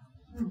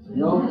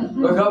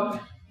 look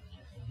up.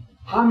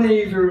 How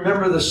many of you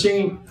remember the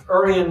scene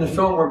early in the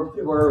film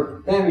where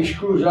Bambi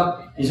screws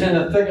up, he's in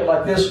the thicket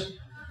like this,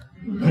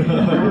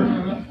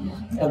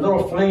 and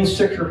little Feline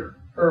sticks her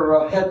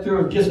head through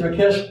and gives him a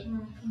kiss?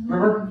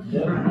 Remember?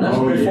 Yeah. That's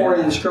before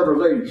he discovered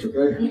ladies,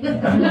 okay?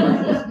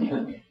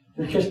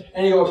 And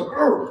he goes,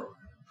 "Urgh."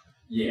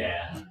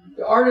 Yeah.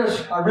 The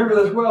artist, I remember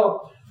this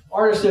well,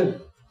 artist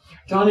said,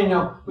 Johnny,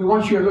 now, we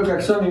want you to look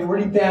like something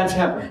really bad's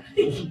happening.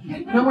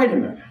 Now, wait a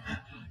minute.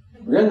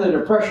 We're in the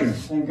Depression.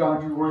 Thank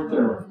God you weren't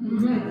there.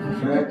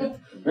 Okay?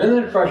 We're in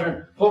the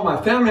Depression. Pulled my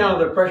family out of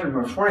the Depression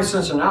from 20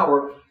 cents an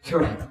hour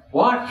to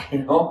what?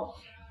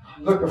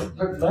 Look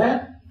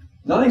bad?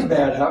 Nothing's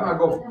bad happening. I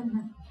go,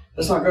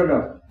 that's not good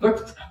enough.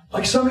 Look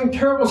like something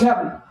terrible's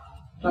happening.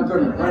 Not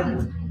good enough, right?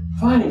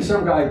 Finally,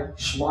 some guy,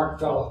 smart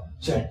fellow,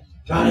 said,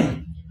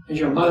 Johnny, has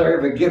your mother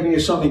ever given you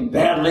something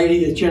bad,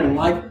 lady, that you didn't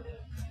like?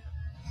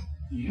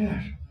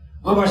 Yes.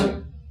 What was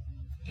it?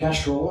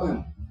 Castor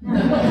oil.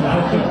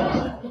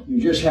 You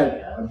just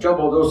had a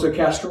double dose of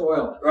castor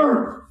oil.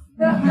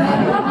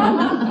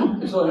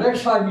 So the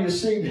next time you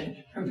see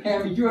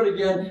Bambi do it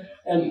again,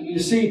 and you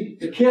see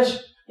the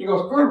kiss, he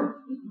goes,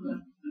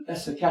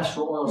 that's the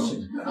castor oil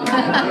scene.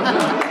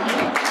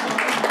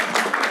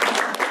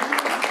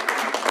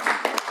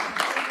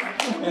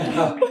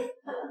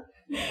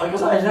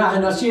 Because I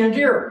had not seen a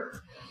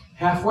deer.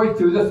 Halfway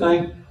through the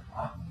thing,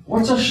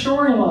 what's a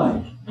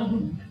storyline?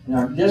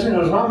 Now, Disney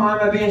does not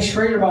mind my being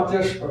straight about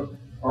this,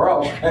 or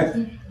else.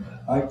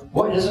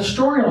 What is a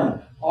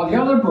storyline? All the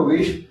other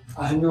movies,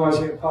 I knew I was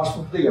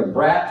possibly a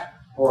brat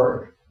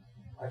or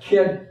a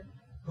kid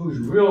whose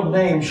real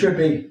name should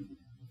be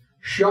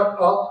Shut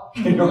Up.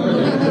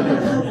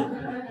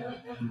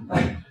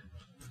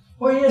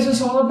 What is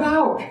this all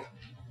about?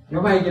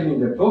 Nobody gave me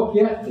the book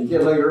yet. They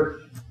did later.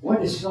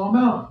 What is this all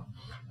about?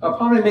 I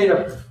probably made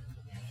a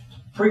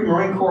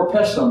pre-Marine Corps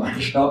pest on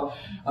myself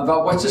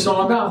about what's this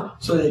all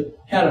about. So they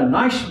had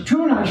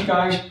two nice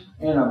guys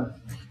in a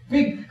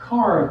big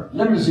car,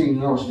 limousine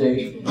in those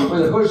days, where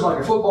the hood's like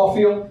a football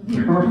field.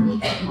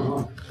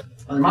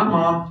 And my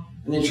mom,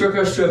 and they took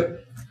us to,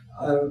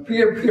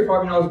 Peter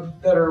probably knows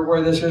better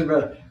where this is,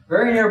 but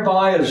very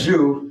nearby a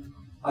zoo,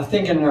 I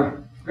think in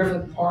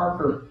Griffith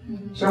Park or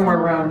somewhere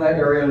around that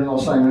area in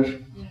Los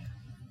Angeles,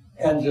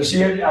 and to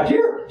see a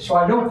deer. So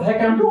I know what the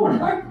heck I'm doing,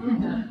 right?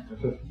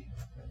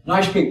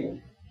 Nice people.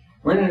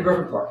 Went into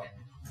Griffith Park.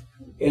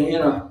 And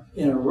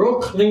in a real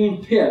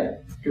clean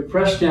pit, to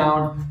press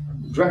down,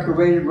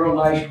 decorated real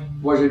nice,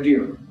 was a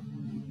deer.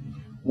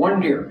 One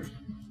deer.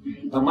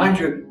 Now mind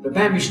you, the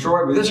Bambi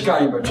story with this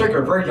guy in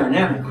particular, very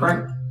dynamic,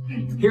 right?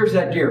 Here's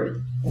that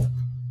deer.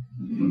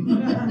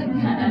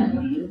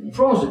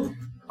 Frozen.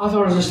 I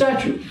thought it was a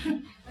statue.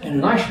 And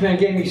the nice man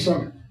gave me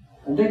some,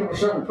 I think it was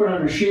something to put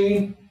on a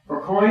machine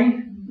or corn.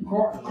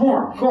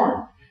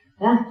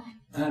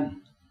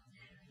 And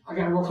I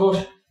got real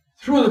close,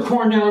 threw the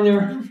corn down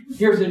there.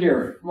 Here's the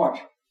deer. Watch.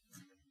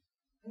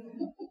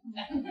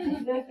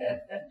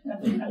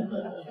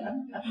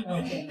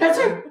 That's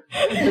it.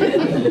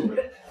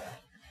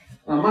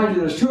 Now, mind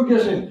you, there's two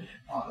Disney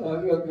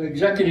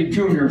executive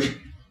juniors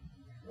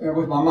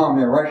with my mom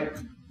there, right?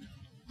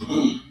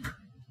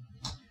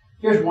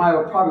 Here's why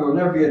I probably will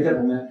never be a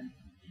diplomat.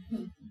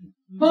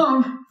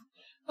 Mom,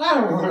 I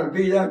don't want to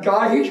be that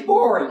guy. He's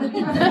boring.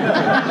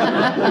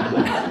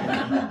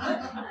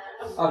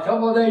 A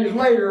couple of days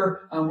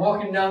later, I'm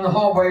walking down the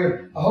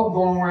hallway, I hope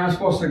going where I'm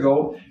supposed to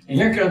go, and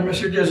here comes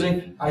Mr.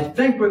 Disney, I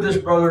think with this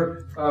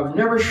brother, I'm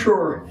never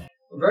sure,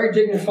 very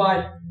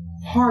dignified,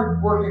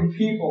 hard-working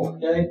people,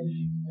 okay?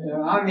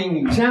 I mean,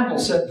 example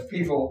set of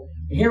people.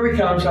 And here he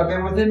comes, I've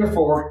been with him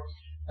before,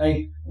 and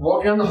he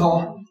walks down the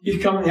hall, he's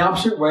coming the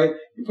opposite way,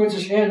 he puts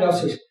his hand up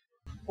and says,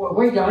 well,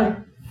 wait, Johnny.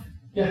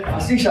 Yeah, I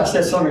think I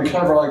said something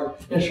clever like,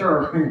 yes,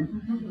 sir.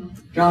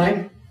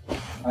 Johnny,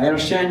 I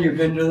understand you've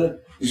been to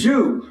the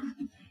zoo.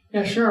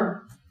 Yes,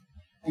 sir.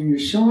 And you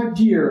saw a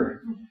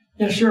deer.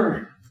 Yes,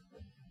 sir.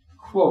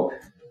 Quote,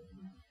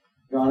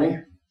 Johnny,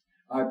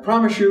 I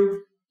promise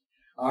you,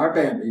 our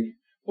Bambi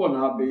will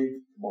not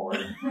be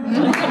boring.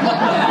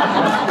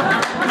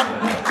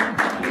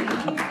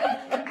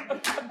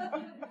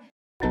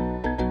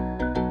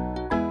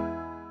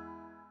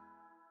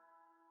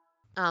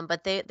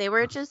 But they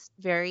were just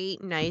very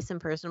nice and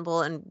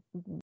personable and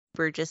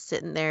were just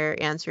sitting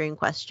there answering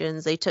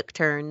questions. They took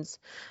turns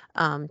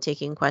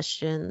taking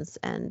questions,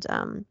 and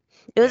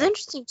it was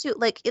interesting too.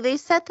 Like, they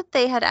said that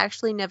they had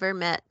actually never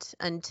met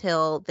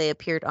until they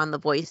appeared on The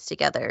Voice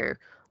together,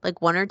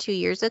 like 1 or 2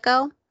 years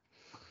ago.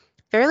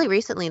 Fairly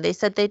recently, they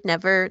said they'd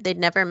never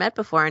met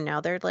before, and now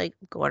they're like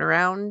going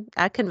around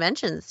at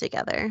conventions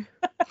together.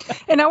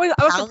 And I was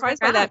Pals surprised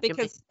by around, that you might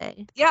because,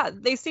 say. yeah,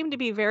 they seem to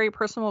be very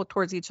personal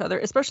towards each other,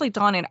 especially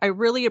Donnie. And I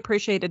really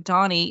appreciated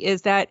Donnie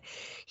is that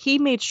he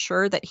made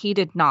sure that he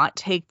did not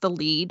take the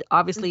lead,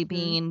 obviously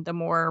being the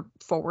more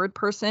forward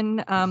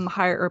person,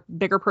 higher,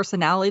 bigger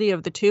personality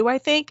of the two, I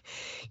think.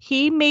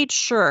 He made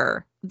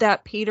sure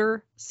that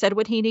Peter said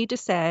what he needed to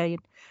say.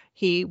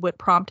 He would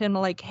prompt him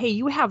like, hey,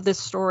 you have this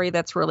story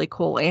that's really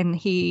cool. And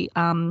he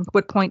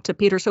would point to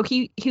Peter. So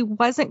he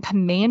wasn't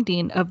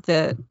commanding of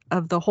the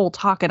whole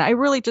talk. And I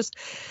really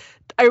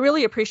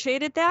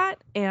appreciated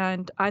that.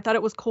 And I thought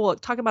it was cool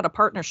talking about a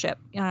partnership.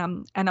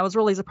 And I was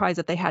really surprised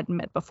that they hadn't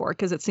met before,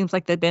 because it seems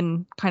like they've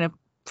been kind of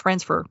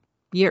friends for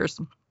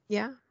years.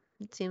 Yeah,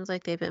 it seems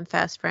like they've been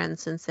fast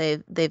friends since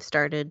they've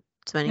started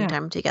spending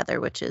time together,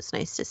 which is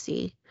nice to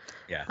see.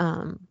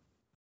 Yeah.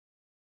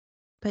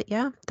 But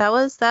yeah, that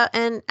was that.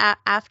 And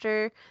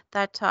after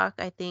that talk,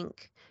 I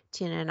think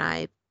Tina and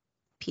I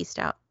peaced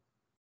out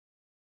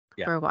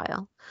for a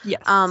while.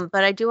 Yes.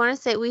 But I do want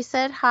to say we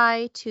said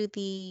hi to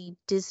the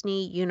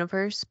Disney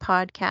Universe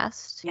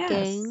podcast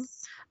gang.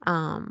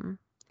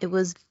 It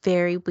was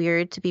very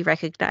weird to be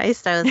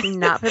recognized. I was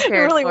not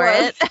prepared really for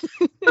it.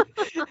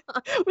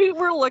 We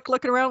were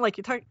looking around like,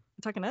 you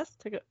talking to us?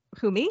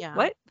 Who, me? Yeah.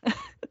 What?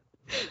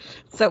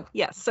 So,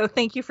 yes. So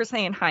thank you for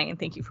saying hi, and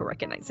thank you for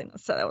recognizing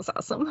us. So that was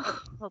awesome.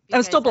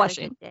 I'm still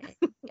blushing. Yeah.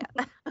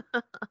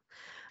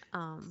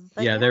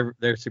 Yeah,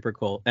 they're super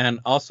cool.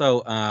 And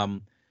also,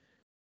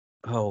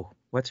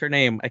 what's her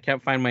name? I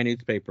can't find my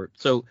newspaper.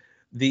 So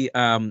the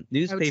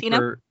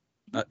newspaper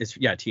is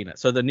Tina.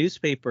 So the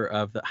newspaper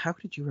of how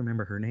did you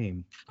remember her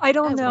name? I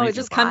don't know. It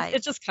just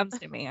comes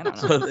to me. I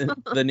don't know. So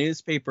the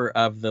newspaper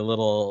of the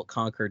little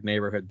Concord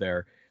neighborhood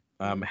there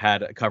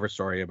had a cover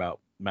story about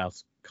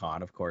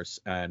MouseCon, of course,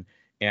 and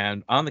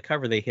on the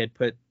cover they had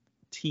put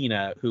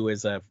Tina, who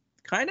is a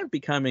kind of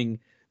becoming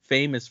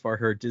famous for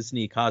her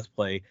Disney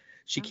cosplay.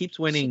 She keeps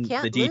winning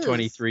the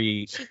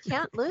D23. She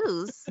can't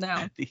lose.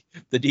 No.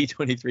 the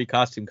D23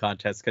 costume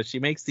contest, because she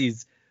makes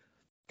these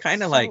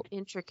kind of so like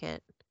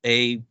intricate.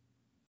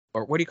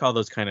 Or what do you call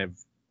those kind of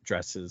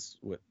dresses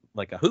with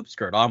like a hoop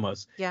skirt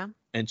almost? Yeah.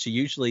 And she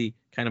usually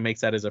kind of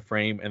makes that as a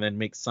frame and then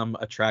makes some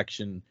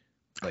attraction,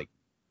 like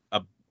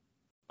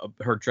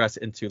her dress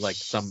into like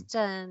some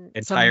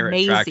entire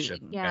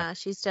attraction. Yeah,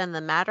 she's done the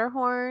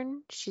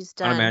Matterhorn. She's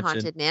done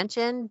Haunted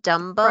Mansion,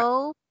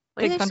 Dumbo.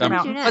 Big Thunder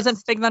Mountain.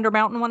 Wasn't Big Thunder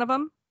Mountain one of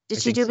them?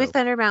 Did she do Big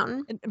Thunder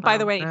Mountain? By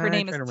the way, her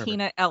name is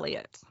Tina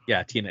Elliott.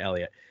 Yeah, Tina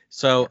Elliott.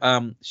 So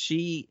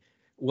she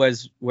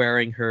was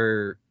wearing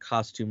her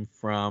costume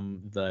from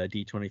the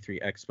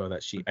D23 Expo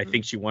that she I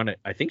think she won it.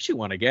 I think she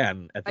won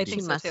again at the I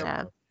think she must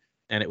have.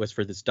 And it was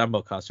for this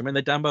Dumbo costume. And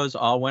the Dumbos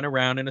all went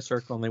around in a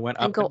circle and they went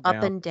up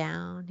and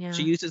down. Yeah.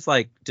 She uses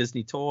like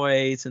Disney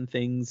toys and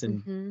things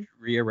and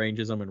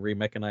rearranges them and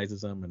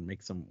remechanizes them and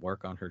makes them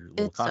work on her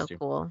little costume. It's so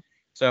cool.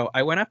 So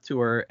I went up to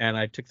her and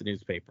I took the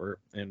newspaper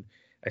and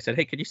I said,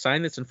 hey, could you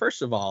sign this? And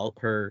first of all,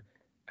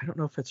 I don't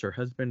know if it's her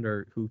husband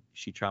or who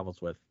she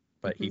travels with,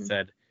 but he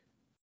said,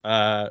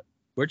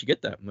 where'd you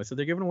get that? And I said,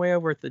 they're giving away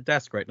over at the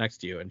desk right next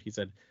to you. And he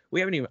said, I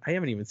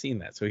haven't even seen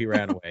that. So he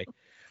ran away.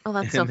 Oh,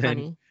 that's so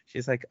funny.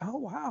 She's like, oh,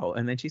 wow.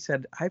 And then she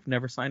said, I've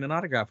never signed an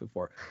autograph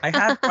before.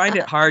 I find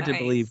it hard to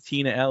believe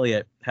Tina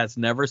Elliott has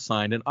never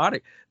signed an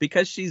autograph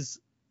because she's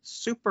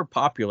super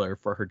popular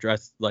for her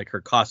dress, like her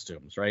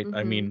costumes, right?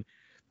 I mean,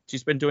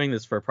 she's been doing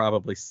this for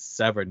probably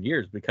 7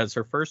 years because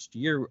her first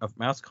year of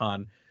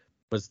MouseCon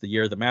was the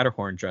year of the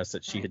Matterhorn dress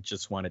that she had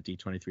just won at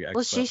D23 Expo.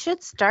 Well, she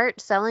should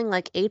start selling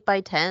like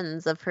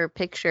 8x10s of her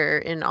picture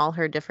in all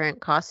her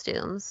different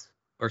costumes.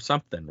 Or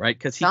something, right?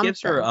 Because he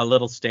gives her a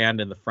little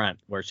stand in the front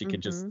where she can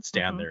just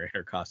stand there in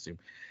her costume.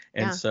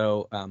 And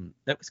so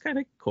that was kind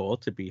of cool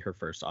to be her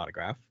first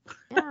autograph.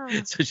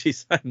 Yeah. So she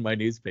signed my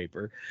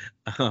newspaper.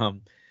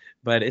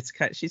 But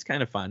she's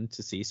kind of fun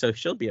to see. So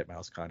she'll be at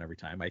MouseCon every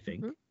time, I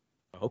think.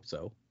 I hope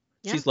so.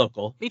 Yeah. She's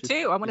local. Me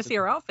too. I want to see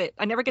her outfit.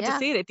 I never get to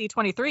see it at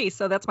D23,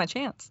 so that's my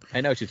chance.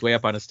 I know she's way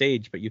up on a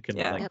stage, but you can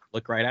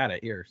look right at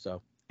it here.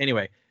 So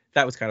anyway,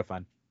 that was kind of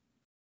fun.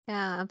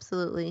 Yeah,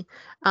 absolutely.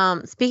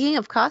 Speaking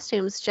of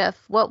costumes,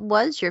 Jeff, what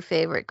was your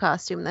favorite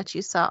costume that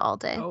you saw all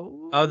day?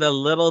 Oh, the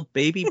little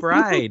baby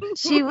bride.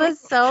 She was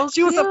so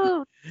cute.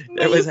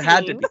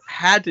 It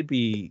had to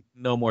be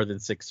no more than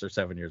 6 or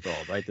 7 years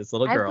old, right? This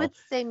little girl. I would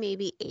say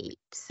maybe 8.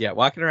 Yeah,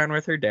 walking around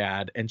with her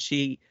dad, and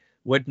she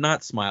would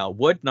not smile,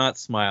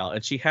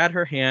 and she had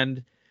her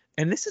hand,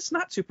 and this is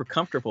not super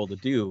comfortable to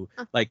do,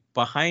 like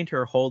behind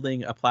her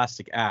holding a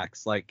plastic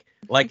axe, like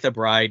the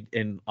bride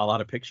in a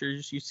lot of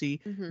pictures you see.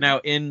 Now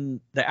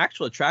in the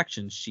actual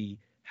attractions, she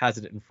has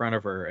it in front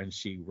of her and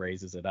she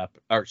raises it up,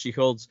 or she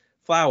holds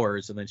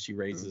flowers and then she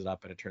raises it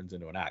up and it turns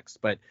into an axe.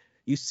 But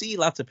you see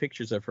lots of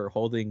pictures of her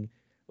holding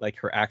like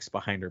her axe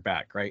behind her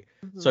back, right?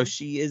 Mm-hmm. So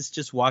she is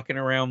just walking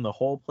around the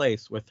whole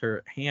place with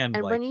her hand,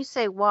 and like, when you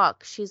say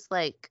walk, she's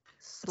like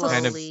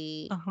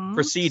slowly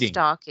proceeding.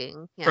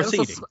 stalking. Yeah.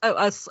 Proceeding.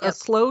 A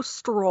slow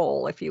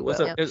stroll, if you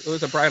will. It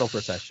was a bridal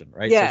procession,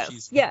 right? Yes, So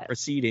she's yes.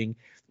 proceeding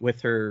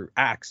with her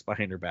axe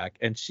behind her back,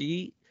 and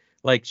she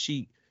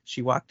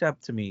walked up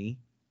to me,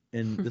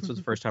 and this was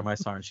the first time I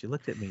saw her, and she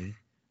looked at me,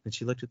 and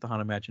she looked at the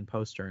Haunted Mansion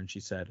poster, and she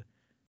said,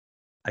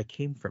 "I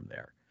came from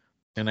there."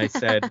 And I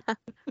said,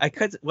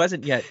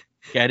 wasn't yet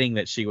getting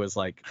that she was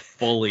like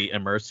fully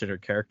immersed in her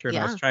character, and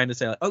I was trying to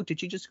say, like, "Oh,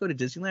 did you just go to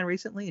Disneyland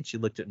recently?" And she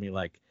looked at me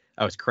like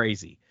I was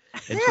crazy,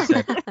 and she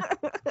said,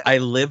 "I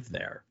live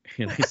there."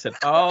 And I said,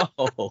 "Oh."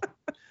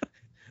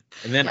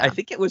 And then I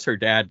think it was her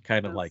dad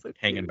kind of like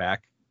hanging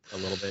back a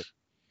little bit.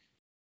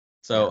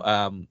 So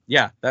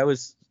that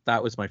was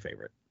my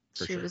favorite.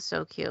 She was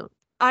so cute.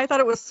 I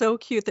thought it was so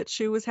cute that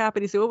she was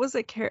happy to see. What was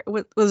it?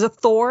 Was it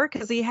Thor?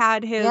 Because he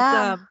had his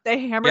the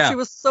hammer. Yeah. She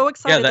was so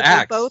excited the that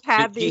axe. they both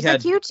had these. He's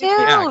like, you too.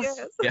 Yes.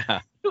 Yeah.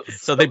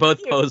 So they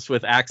both posed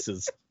with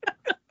axes.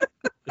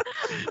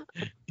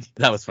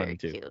 That was funny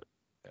too. Cute.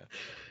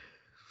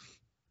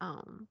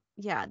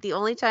 Yeah. The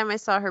only time I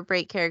saw her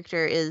break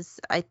character is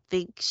I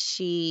think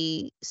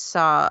she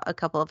saw a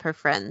couple of her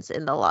friends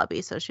in the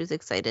lobby, so she was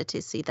excited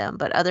to see them.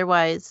 But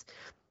otherwise,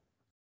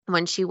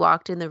 when she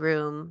walked in the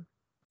room,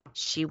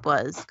 she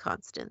was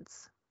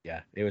Constance. Yeah,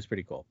 it was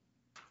pretty cool.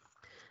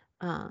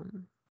 But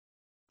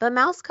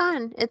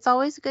MouseCon, it's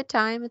always a good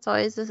time. It's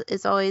always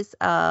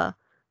a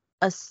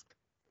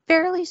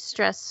fairly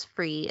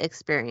stress-free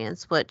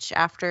experience, which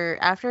after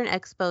an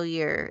expo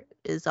year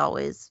is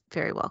always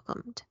very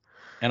welcomed.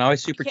 And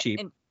always super cheap.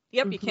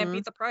 You can't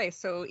beat the price.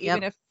 So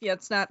even if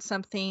it's not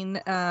something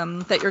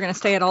that you're going to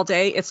stay at all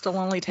day, it's still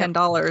only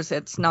 $10.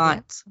 It's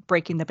not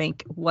breaking the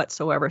bank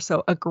whatsoever.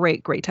 So a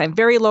great time.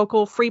 Very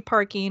local, free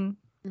parking.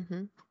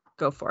 Mm-hmm.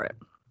 Go for it.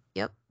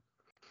 Yep.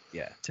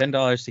 Yeah,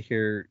 $10 to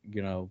hear,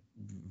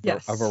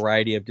 a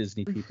variety of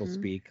Disney people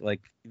speak. Like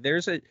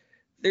there's a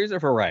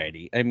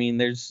variety. I mean,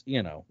 there's,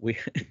 we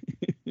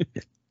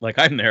like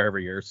I'm there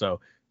every year, so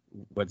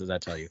what does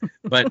that tell you?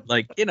 But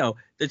like,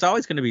 there's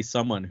always going to be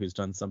someone who's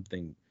done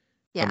something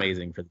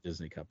amazing for the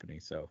Disney company.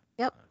 So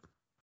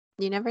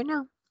you never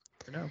know.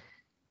 I know.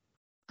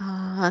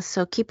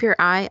 So keep your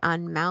eye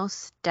on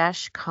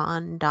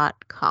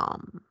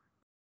mouse-con.com.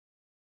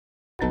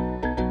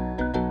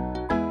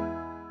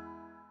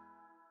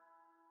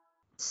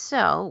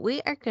 So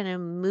we are going to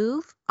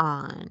move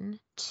on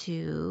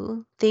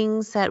to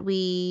things that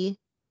we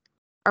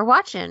are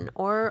watching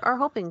or are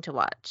hoping to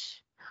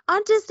watch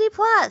on Disney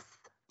Plus.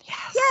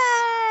 Yes.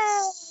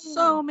 Yay!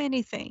 So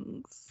many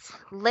things.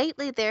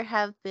 Lately, there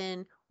have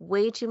been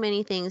way too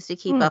many things to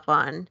keep up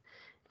on,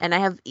 and I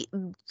have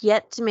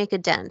yet to make a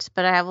dent,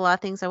 but I have a lot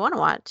of things I want to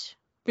watch.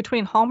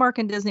 Between Hallmark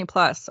and Disney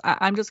Plus,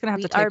 I'm just going to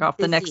have to take off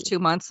the next 2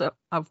 months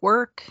of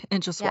work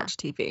and just watch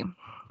TV.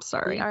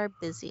 Sorry. We are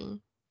busy.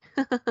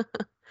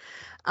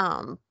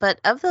 But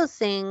of those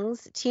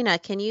things, Tina,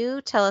 can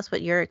you tell us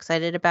what you're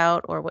excited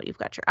about or what you've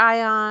got your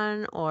eye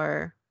on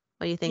or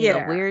what you think is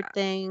a weird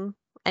thing?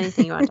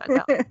 Anything you want to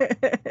talk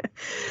about?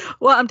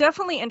 Well, I'm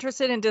definitely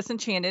interested in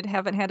Disenchanted.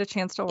 Haven't had a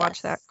chance to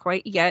watch that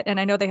quite yet. And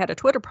I know they had a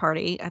Twitter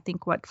party, I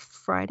think,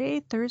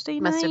 Thursday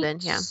night? Must have been,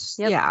 yeah.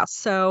 Yep. Yeah.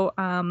 So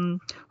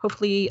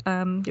hopefully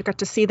you got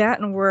to see that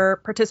and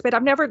were participating.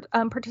 I've never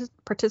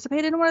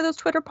participated in one of those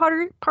Twitter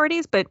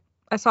parties, but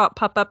I saw it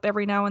pop up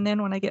every now and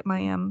then when I get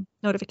my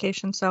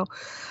notification. So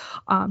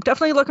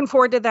definitely looking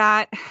forward to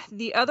that.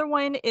 The other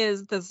one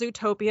is the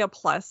Zootopia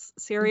Plus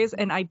series.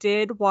 And I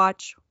did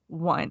watch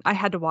one. I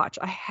had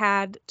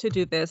to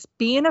do this.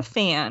 Being a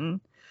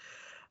fan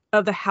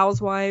of the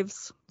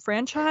Housewives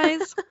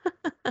franchise,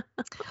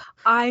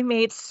 I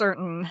made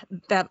certain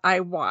that I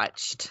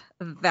watched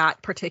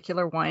that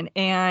particular one.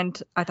 And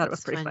I thought it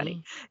was pretty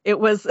funny. It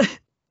was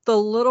The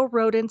Little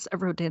Rodents of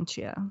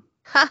Rodentia.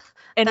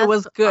 And it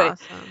was good.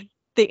 Awesome.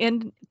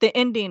 The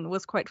ending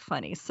was quite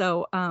funny.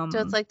 So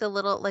it's like the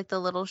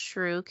little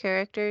shrew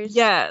characters.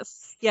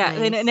 Yes. Yeah.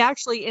 Nice. And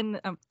actually in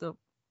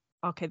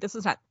this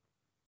is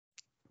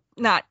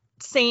not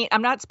saying,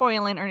 I'm not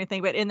spoiling or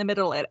anything, but in the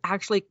middle it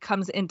actually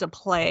comes into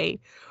play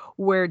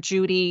where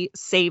Judy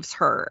saves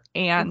her.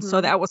 And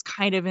so that was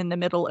kind of in the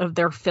middle of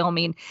their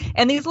filming.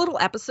 And these little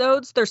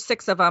episodes, there's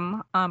 6 of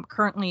them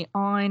currently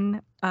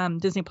on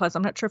Disney Plus.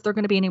 I'm not sure if they're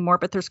going to be any more,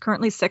 but there's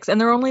currently 6.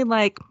 And they're only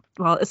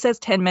it says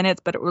 10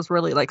 minutes, but it was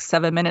really like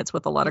 7 minutes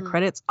with a lot of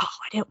credits. Oh,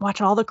 I didn't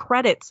watch all the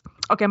credits.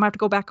 Okay, I'm going to have to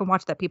go back and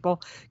watch that,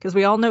 people, because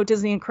we all know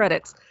Disney and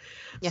credits.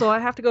 Yeah. So I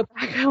have to go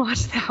back and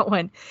watch that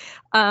one.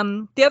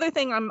 The other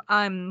thing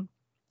I'm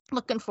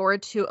looking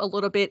forward to a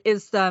little bit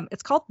is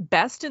it's called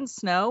Best in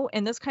Snow,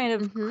 and this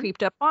kind of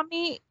creeped up on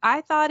me.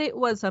 I thought it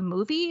was a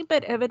movie,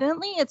 but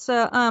evidently it's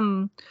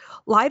a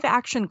live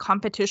action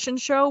competition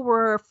show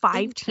where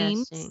 5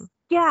 teams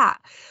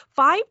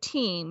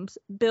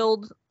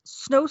build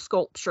snow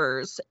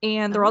sculptures,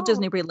 and they're all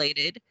Disney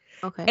related.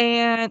 Okay.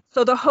 And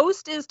so the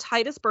host is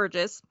Titus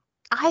Burgess.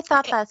 I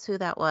thought that's who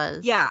that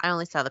was. Yeah. I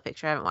only saw the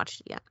picture. I haven't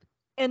watched it yet.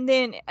 And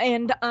then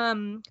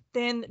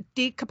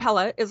Dee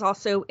Capella is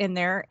also in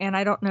there, and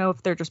I don't know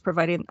if they're just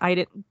providing.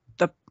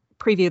 The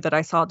preview that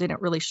I saw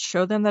didn't really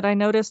show them that I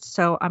noticed,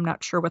 so I'm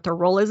not sure what their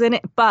role is in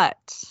it.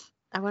 But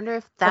I wonder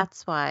if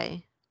that's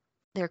why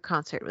their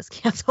concert was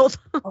canceled.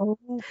 Oh,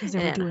 because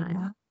they were doing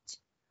that.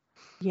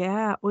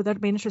 Yeah, well,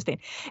 that'd be interesting.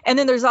 And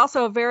then there's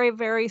also a very,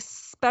 very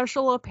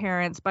special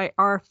appearance by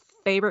our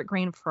favorite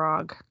green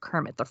frog,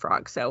 Kermit the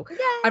Frog. So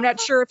I'm not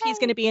sure if he's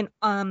going to be in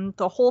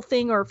the whole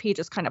thing or if he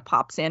just kind of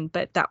pops in,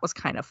 but that was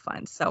kind of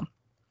fun. So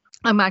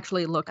I'm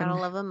actually looking.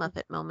 Gotta love a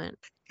Muppet moment.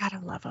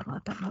 Gotta love a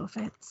Muppet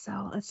moment.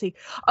 So let's see.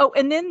 Oh,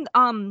 and then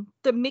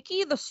the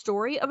Mickey, the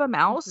Story of a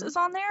Mouse is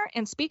on there.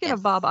 And speaking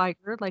of Bob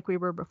Iger, like we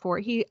were before,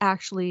 he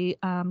actually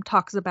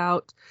talks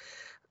about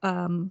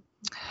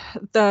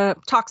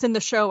talks in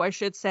the show, I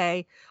should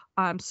say.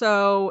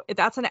 So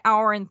that's an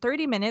hour and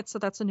 30 minutes. So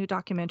that's a new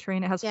documentary,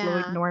 and it has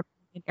Floyd Norman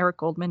and Eric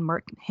Goldman,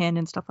 Mark Henn,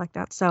 and stuff like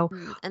that. So,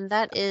 and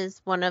that is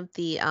one of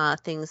the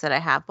things that I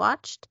have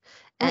watched,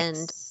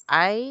 and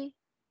I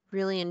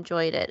really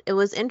enjoyed it. It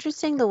was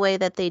interesting the way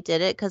that they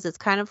did it, because it's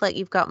kind of like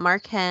you've got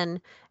Mark Henn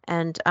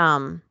and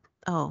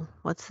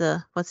what's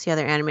the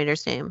other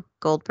animator's name?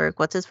 Goldberg.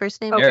 What's his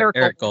first name?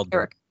 Eric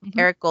Goldberg.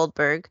 Eric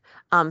Goldberg.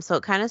 So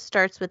it kind of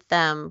starts with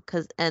them,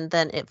 and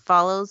then it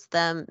follows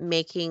them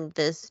making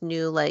this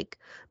new like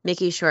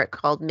Mickey short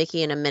called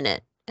Mickey in a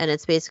Minute, and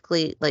it's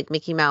basically like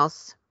Mickey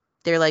Mouse.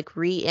 They're like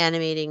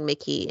reanimating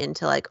Mickey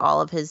into like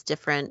all of his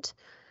different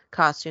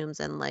costumes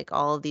and like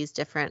all of these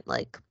different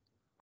like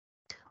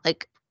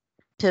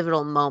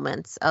pivotal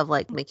moments of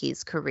like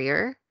Mickey's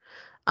career.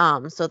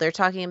 So they're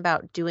talking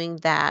about doing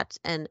that,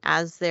 and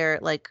as they're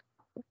like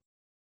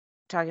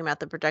talking about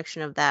the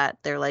production of that,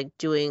 they're like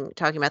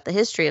talking about the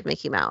history of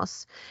Mickey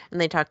Mouse,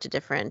 and they talk to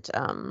different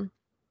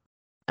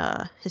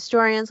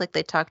historians, like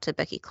they talked to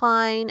Becky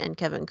Cline and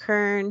Kevin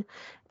Kern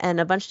and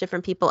a bunch of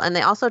different people, and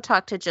they also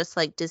talked to just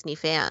like Disney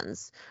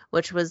fans,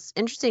 which was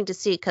interesting to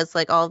see, because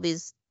like all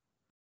these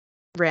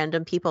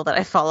random people that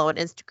I follow on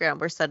Instagram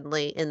were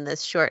suddenly in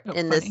this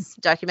this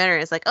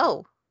documentary. It's like,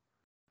 oh,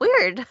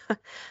 weird.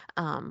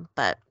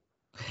 But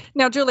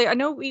now, Julie, I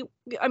know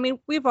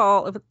we've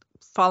all,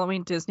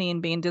 following Disney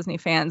and being Disney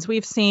fans,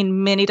 we've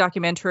seen many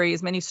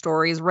documentaries, many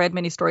stories, read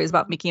many stories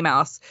about Mickey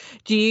Mouse.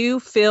 Do you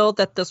feel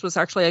that this was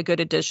actually a good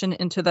addition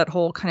into that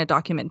whole kind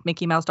of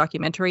Mickey Mouse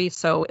documentary?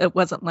 So it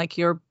wasn't like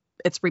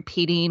it's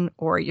repeating,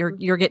 or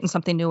you're getting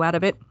something new out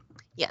of it?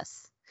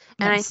 Yes.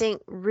 And I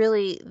think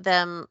really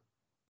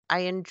I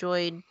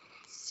enjoyed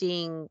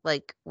seeing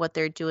like what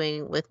they're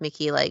doing with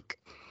Mickey, like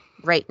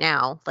right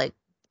now, like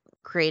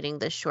creating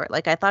this short.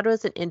 Like I thought it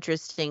was an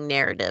interesting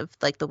narrative,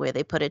 like the way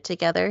they put it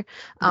together.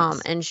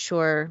 And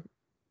sure,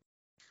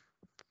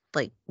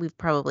 like we've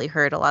probably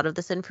heard a lot of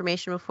this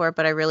information before,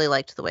 but I really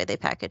liked the way they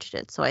packaged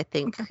it. So I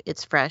think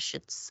it's fresh.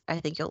 I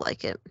think you'll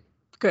like it.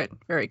 Good.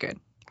 Very good.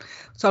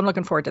 So I'm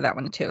looking forward to that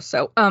one too.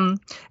 So, and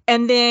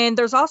then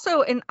there's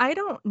also, and I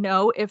don't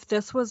know if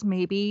this was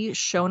maybe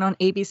shown on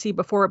ABC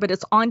before, but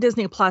it's on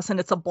Disney Plus, and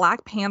it's a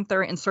Black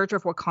Panther in Search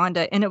of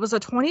Wakanda. And it was a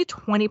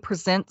 2020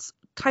 Presents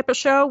type of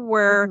show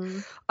where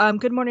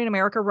Good Morning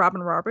America,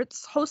 Robin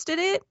Roberts hosted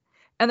it.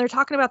 And they're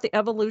talking about the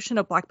evolution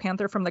of Black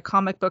Panther from the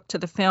comic book to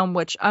the film,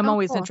 which I'm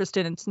always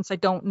interested in, since I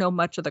don't know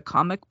much of the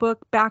comic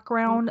book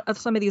background of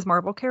some of these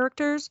Marvel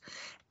characters.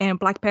 And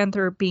Black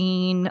Panther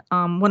being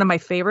one of my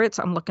favorites,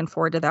 I'm looking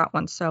forward to that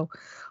one. So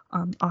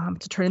I'll have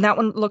to turn in. That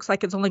one looks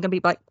like it's only going to be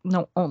but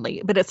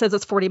it says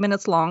it's 40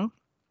 minutes long.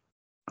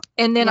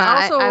 And then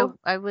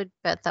I would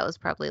bet that was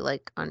probably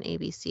like on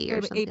ABC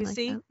or something like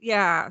that.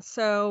 Yeah.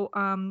 So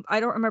I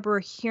don't remember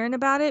hearing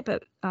about it,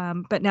 but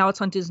now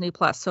it's on Disney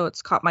Plus, so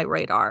it's caught my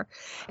radar.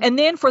 And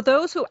then for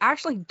those who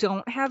actually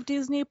don't have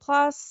Disney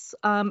Plus,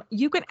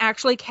 you can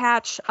actually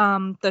catch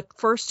the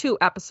first 2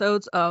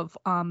 episodes of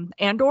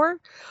Andor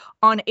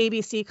on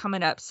ABC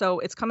coming up. So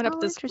it's coming up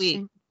this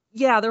week.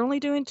 Yeah, they're only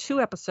doing 2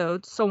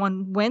 episodes. So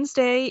on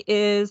Wednesday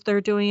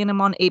they're doing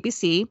them on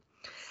ABC.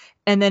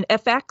 And then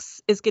FX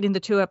is getting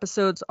the 2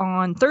 episodes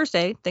on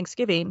Thursday,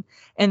 Thanksgiving.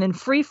 And then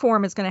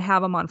Freeform is going to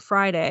have them on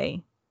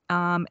Friday.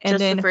 And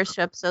then the first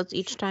 2 episodes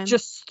each time?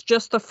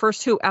 Just the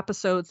first 2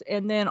 episodes.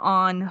 And then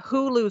on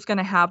Hulu is going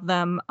to have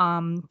them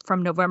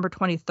from November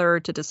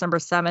 23rd to December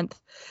 7th.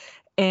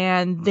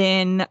 And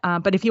then,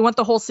 but if you want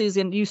the whole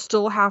season, you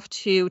still have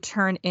to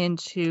turn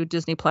into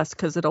Disney Plus,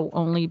 because it'll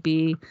only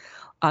be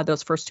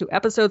those first 2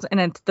 episodes. And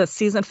then the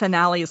season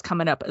finale is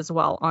coming up as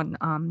well on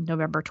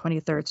November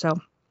 23rd. So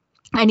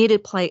I need to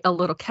play a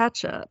little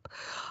catch up.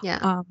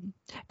 Yeah.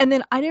 And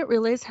then I didn't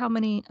realize how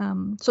many,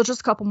 so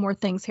just a couple more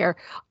things here.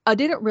 I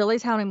didn't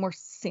realize how many more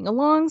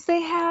sing-alongs they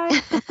had.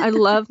 I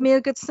love me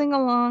a good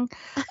sing-along.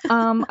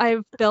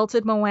 I've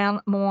belted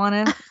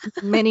Moana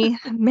many,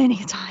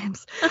 many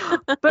times.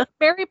 But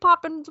Mary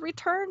Poppins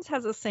Returns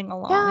has a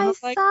sing-along. Yeah,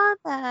 I saw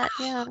that.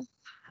 Yeah.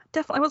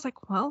 Definitely. I was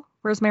like, well,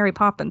 where's Mary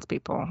Poppins,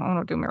 people? I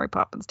want to do Mary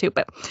Poppins too.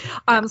 But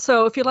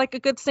so if you like a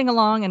good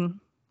sing-along and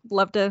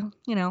love to,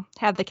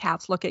 have the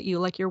cats look at you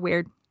like you're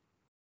weird,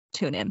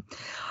 tune in.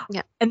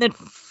 Yeah. And then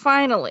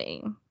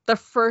finally, the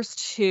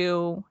first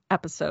 2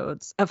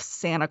 episodes of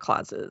Santa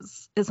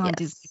Clauses is on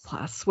Disney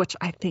Plus, which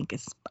I think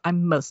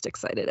I'm most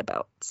excited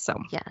about.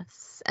 So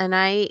yes, and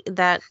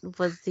that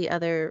was the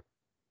other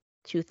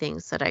 2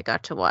 things that I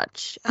got to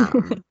watch.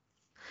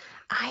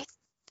 I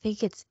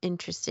think it's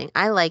interesting.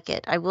 I like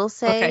it. I will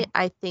say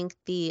I think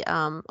the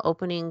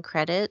opening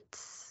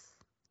credits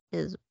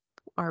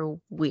are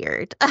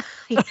weird. I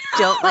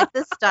don't like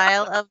the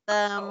style of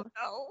them. Oh,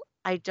 no.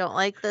 I don't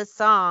like the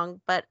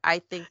song, but I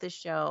think the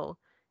show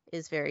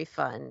is very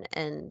fun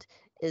and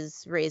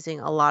is raising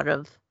a lot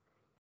of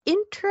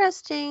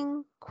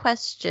interesting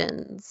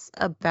questions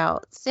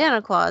about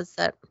Santa Claus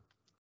that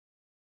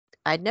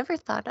I'd never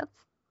thought of.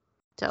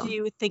 So, do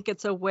you think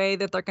it's a way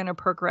that they're going to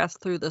progress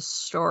through the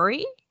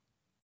story?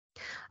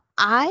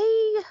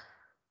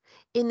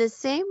 In the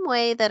same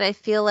way that I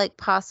feel like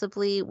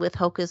possibly with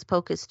Hocus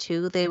Pocus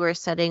 2, they were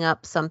setting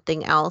up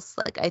something else.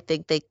 Like, I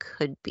think they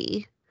could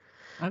be.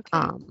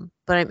 Okay.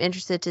 But I'm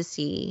interested to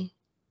see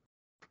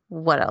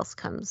what else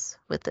comes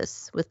with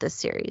this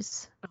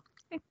series.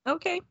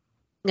 Okay.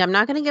 I'm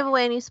not going to give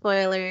away any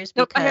spoilers.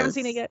 Nope, because I haven't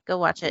seen it yet. Go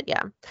watch it.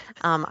 Yeah.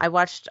 I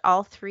watched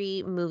all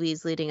 3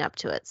 movies leading up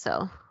to it,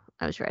 so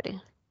I was ready.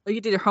 Well,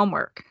 you did your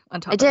homework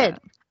on top I of did.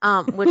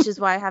 that. Which is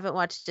why I haven't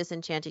watched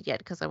Disenchanted yet,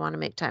 because I want to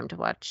make time to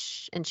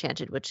watch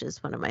Enchanted, which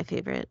is one of my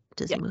favorite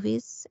Disney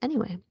movies.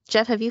 Anyway,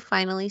 Jeff, have you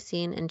finally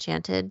seen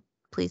Enchanted?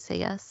 Please say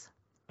yes.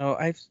 Oh,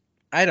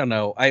 I don't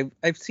know.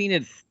 I've seen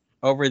it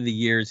over the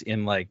years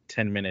in like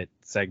 10-minute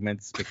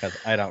segments because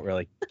I don't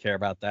really care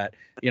about that.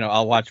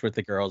 I'll watch with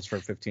the girls for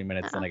 15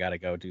 minutes, then I gotta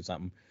go do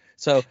something.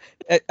 So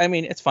I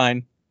mean, it's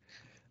fine.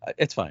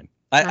 It's fine.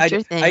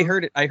 I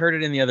heard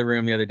it in the other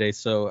room the other day,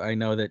 so I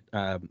know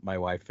that my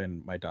wife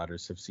and my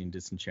daughters have seen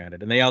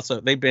Disenchanted, and they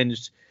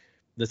binged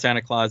the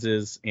Santa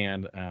Clauses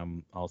and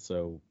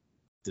also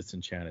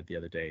Disenchanted the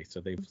other day, so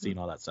they've seen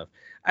all that stuff.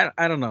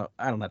 I don't know.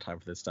 I don't have time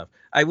for this stuff.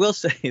 I will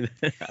say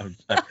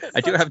that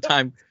I do have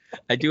time.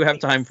 I do have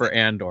time for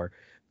Andor.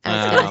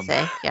 I was gonna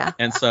say, yeah.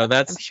 And so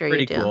that's sure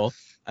pretty cool.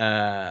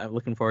 I'm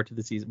looking forward to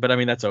the season, but I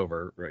mean that's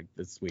over right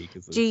this week.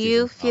 Do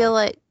you feel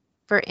like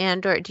for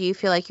Andor, do you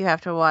feel like you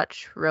have to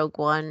watch Rogue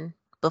One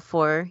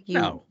before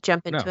you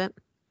jump into it?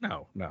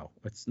 No,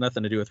 it's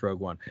nothing to do with Rogue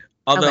One.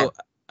 Although,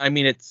 I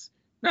mean, it's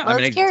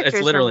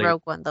literally from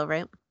Rogue One, though,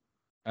 right?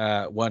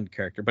 One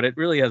character, but it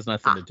really has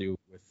nothing to do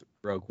with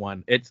Rogue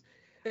One. It's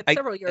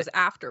several years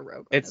after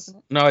Rogue One, isn't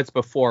it? No, it's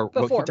before.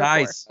 He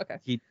dies.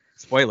 Okay.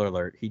 Spoiler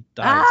alert, he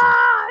dies.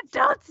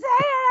 Don't say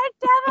it!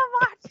 I never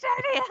watched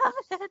any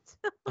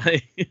of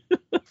it.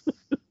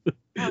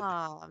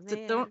 Oh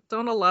man!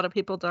 Don't a lot of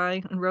people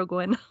die in Rogue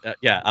One?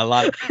 Yeah, a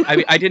lot. I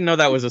mean, I didn't know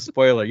that was a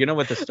spoiler. You know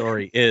what the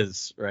story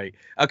is, right?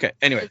 Okay.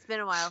 Anyway, it's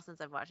been a while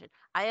since I've watched it.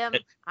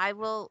 I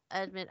will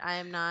admit I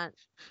am not.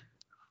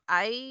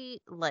 I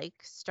like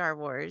Star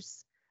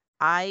Wars.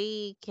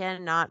 I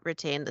cannot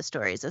retain the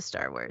stories of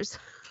Star Wars.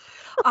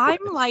 I'm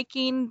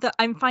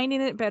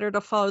finding it better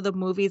to follow the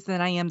movies than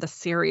I am the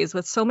series.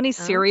 With so many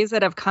series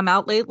that have come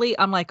out lately,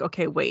 I'm like,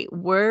 okay, wait,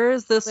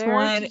 where's this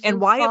one? And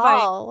why have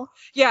I?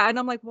 Yeah, and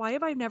I'm like, why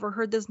have I never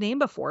heard this name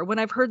before? When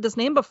I've heard this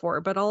name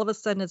before, but all of a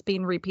sudden it's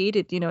being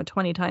repeated,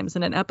 20 times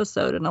in an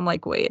episode, and I'm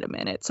like, wait a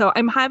minute. So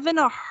I'm having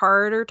a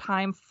harder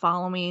time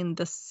following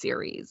the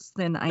series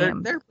than I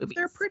am.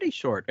 They're pretty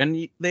short,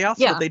 and they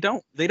also they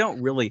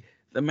don't really.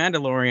 The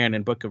Mandalorian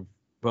and Book of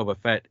Boba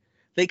Fett,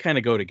 they kind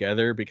of go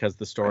together because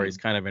the story is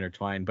kind of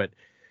intertwined, but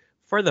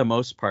for the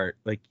most part,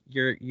 like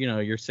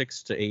you're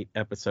 6 to 8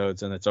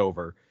 episodes and it's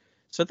over.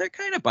 So they're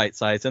kind of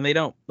bite-sized, and they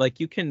don't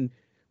you can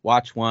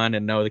watch one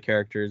and know the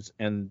characters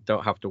and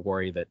don't have to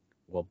worry that,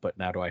 well, but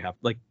now do I have,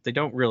 they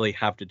don't really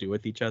have to do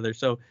with each other.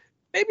 So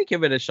maybe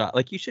give it a shot.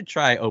 You should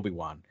try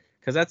Obi-Wan,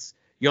 because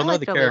you'll know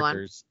the Obi-Wan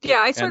characters. Yeah,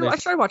 I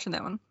started watching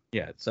that one.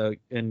 Yeah. So,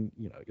 and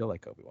you'll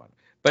like Obi-Wan,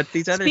 but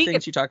these other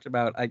things you talked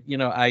about,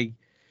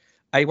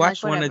 I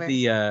watched one of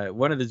the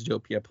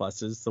Zootopia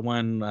Pluses, the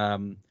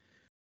one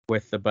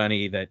with the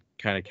bunny that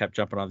kind of kept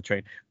jumping on the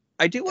train.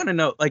 I do want to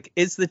know,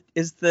 is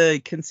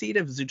the conceit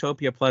of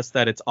Zootopia Plus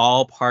that it's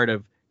all part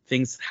of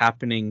things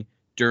happening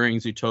during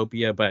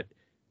Zootopia, but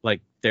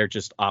they're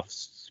just off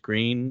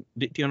screen?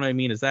 Do you know what I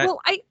mean? Is that?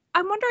 Well,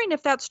 I'm wondering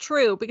if that's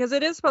true, because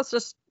it is supposed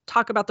to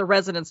talk about the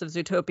residents of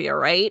Zootopia,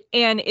 right?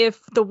 And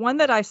if the one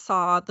that I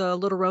saw, the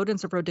Little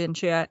Rodents of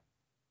Rodentia,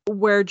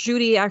 where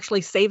Judy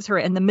actually saves her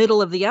in the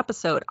middle of the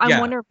episode, I'm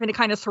wondering if it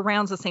kind of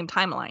surrounds the same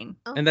timeline.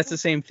 And that's the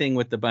same thing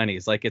with the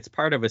bunnies. It's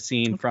part of a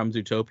scene from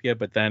Zootopia,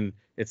 but then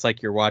it's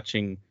like you're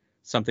watching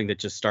something that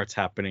just starts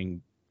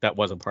happening that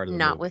wasn't part of the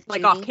Not movie. with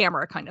Judy. Off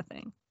camera kind of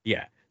thing.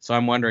 Yeah. So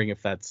I'm wondering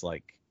if that's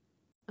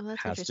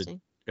that's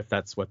interesting. If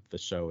that's what the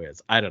show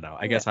is. I don't know.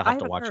 I guess I'll have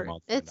to watch them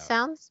all. It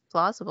sounds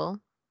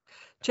plausible.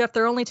 Jeff,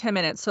 they're only 10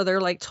 minutes, so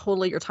they're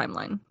totally your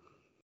timeline.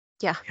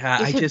 Yeah. Yeah,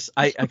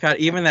 I got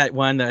even that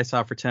one that I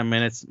saw for 10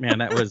 minutes, man,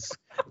 that was,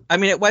 I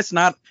mean, it was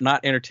not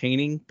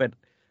entertaining, but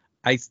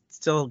I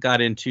still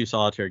got into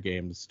solitaire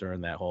games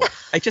during that whole,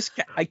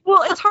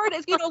 well, it's hard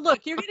as,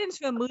 look, you get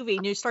into a movie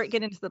and you start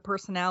getting into the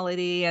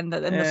personality and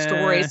the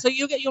story. So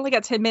you only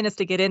got 10 minutes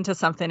to get into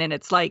something, and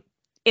it's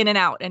in and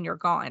out and you're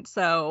gone.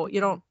 So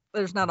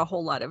there's not a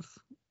whole lot of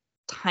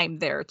time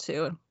there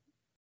to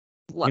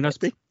love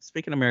it.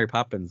 Speaking of Mary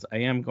Poppins, I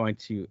am going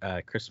to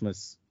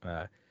Christmas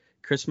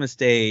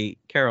Day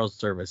Carol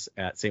service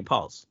at St.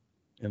 Paul's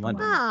in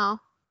London. Wow.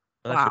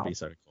 So that should be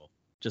sort of cool.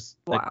 Just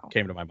that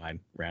came to my mind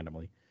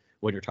randomly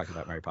when you're talking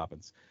about Mary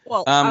Poppins.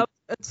 Well, I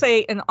would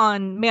say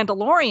on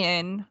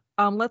Mandalorian,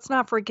 let's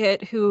not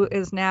forget who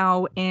is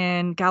now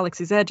in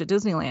Galaxy's Edge at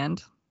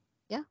Disneyland.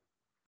 Yeah.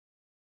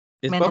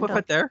 Is Boba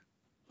Fett there?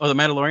 Oh, the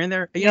Mandalorian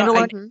there?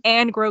 Mandalorian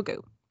and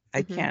Grogu.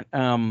 I can't.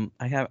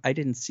 I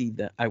didn't see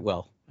that.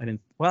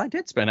 I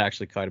did spend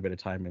actually quite a bit of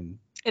time in.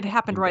 It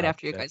happened right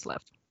after you guys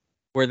left.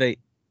 Were they?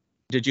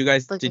 Did you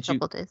guys? Like a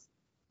couple days.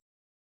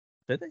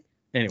 Did they?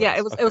 Anyways, yeah,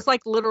 it was. Okay. It was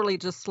like literally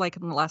just like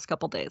in the last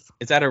couple days.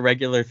 Is that a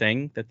regular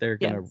thing that they're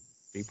gonna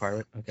be part of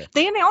it? Okay.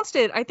 They announced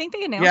it. I think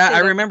they announced it. Yeah,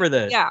 I remember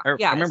the. Yeah, I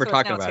remember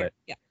talking about it.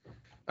 Yeah.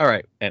 All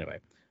right. Anyway.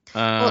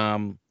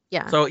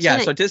 Yeah. So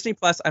so Disney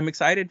Plus. I'm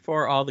excited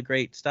for all the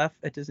great stuff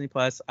at Disney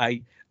Plus.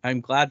 I'm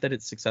glad that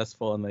it's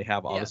successful and they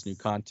have all this new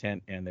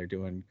content and they're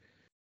doing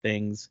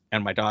things.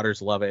 And my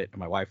daughters love it and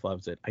my wife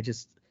loves it.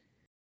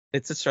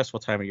 It's a stressful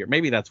time of year.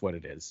 Maybe that's what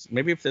it is.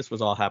 Maybe if this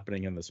was all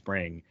happening in the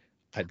spring,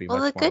 I'd be much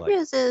more. Well, the good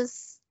news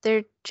is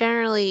they're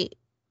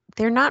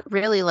not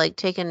really like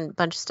taking a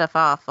bunch of stuff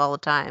off all the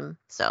time.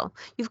 So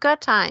you've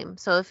got time.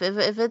 So if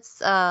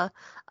it's a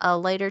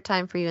lighter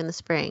time for you in the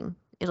spring,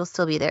 it'll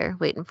still be there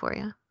waiting for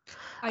you.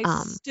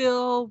 I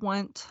still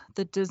want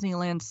the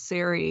Disneyland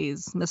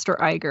series, Mr.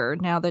 Iger.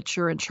 Now that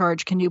you're in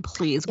charge, can you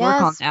please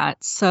work on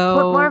that? So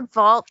put more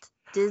Vault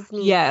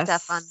Disney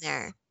stuff on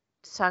there.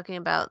 Just talking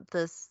about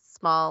this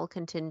small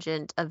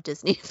contingent of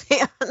Disney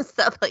fans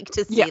that like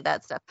to see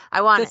that stuff.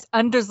 I want it.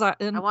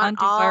 Undesirable. I want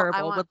all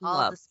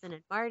love. the Spin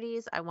and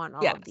Martys. I want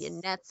all of the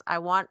Annettes. I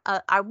want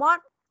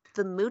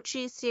the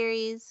Moochie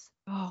series.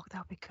 Oh, that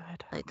would be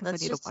good. Like,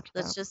 let's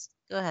just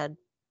go ahead,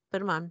 put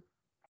them on.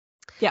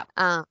 Yeah.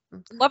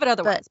 Love it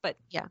otherwise, but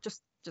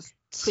just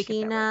tweak it.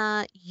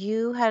 Tina,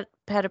 you had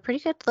a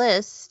pretty good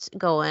list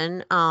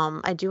going.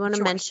 I do want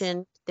to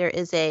mention there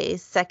is a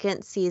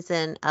second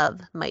season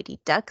of Mighty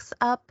Ducks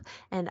up,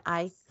 and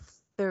I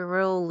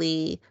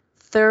thoroughly,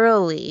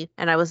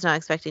 and I was not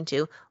expecting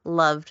to,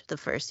 loved the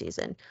first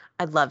season.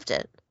 I loved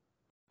it.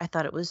 I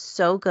thought it was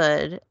so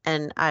good,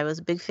 and I was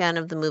a big fan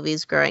of the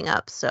movies growing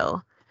up,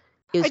 so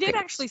it was great.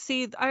 Actually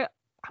see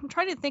I'm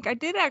trying to think. I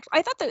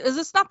thought that, is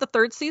this not the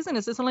third season?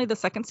 Is this only the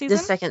second season?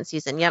 The second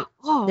season, yep.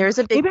 Oh, there's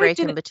a big break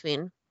in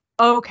between.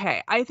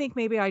 Okay. I think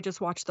maybe I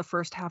just watched the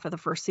first half of the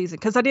first season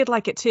because I did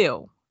like it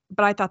too.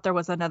 But I thought there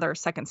was another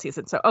second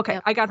season. So, okay,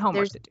 I got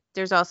homework to do.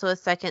 There's also a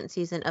second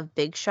season of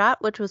Big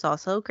Shot, which was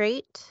also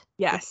great.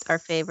 Yes. It's our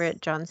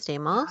favorite John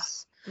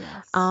Stamos.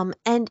 Yes.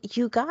 And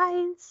you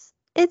guys,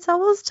 it's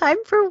almost time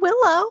for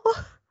Willow.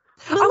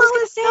 I was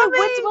going to say,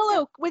 when's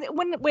Willow?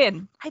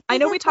 When? I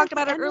know we talked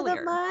about it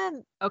earlier.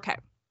 Okay.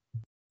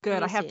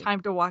 Good. I have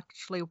time to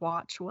actually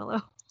watch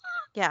Willow.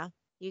 Yeah,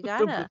 you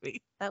got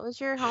it. That was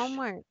your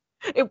homework.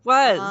 It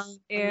was.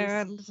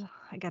 And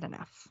I got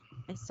enough.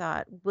 I saw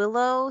it.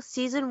 Willow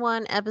season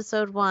 1,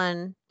 episode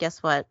 1.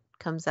 Guess what?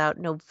 Comes out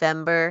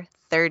November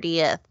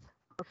 30th.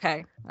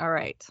 Okay. All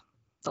right.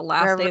 The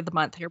last day of the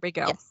month. Here we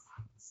go. Yes.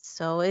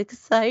 So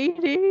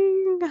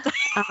exciting.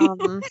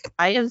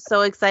 I am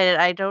so excited.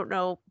 I don't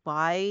know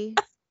why.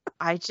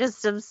 I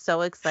just am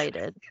so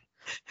excited.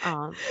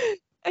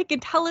 I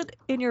can tell it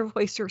in your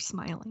voice. You're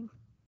smiling.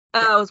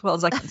 As well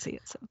as I can see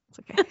it, so it's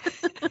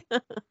okay.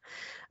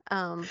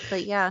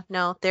 But yeah,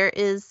 no, there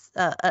is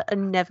a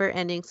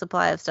never-ending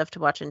supply of stuff to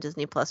watch on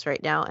Disney Plus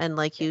right now, and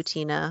like you,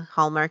 Tina,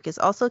 Hallmark is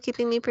also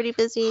keeping me pretty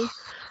busy.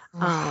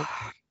 How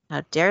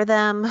dare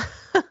them?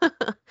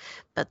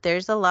 But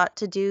there's a lot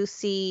to do,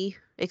 see,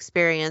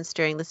 experience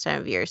during this time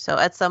of year. So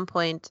at some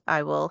point,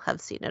 I will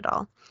have seen it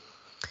all.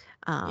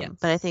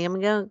 But I think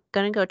I'm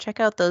gonna go check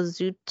out those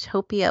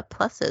Zootopia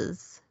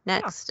Pluses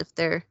next.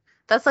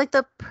 That's like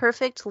the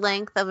perfect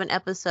length of an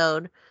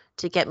episode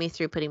to get me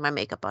through putting my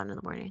makeup on in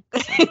the morning.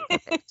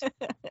 So,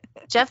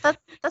 Jeff,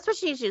 that's what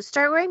you need to do.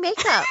 Start wearing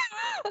makeup.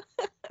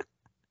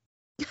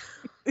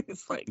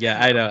 It's like, yeah,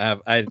 I don't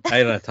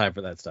have time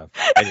for that stuff.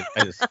 I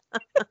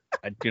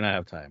do not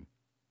have time.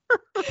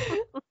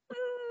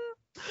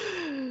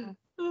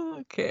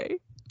 Okay.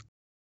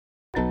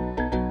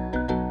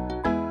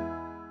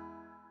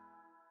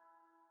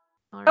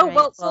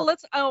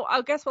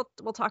 I guess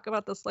we'll talk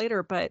about this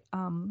later, but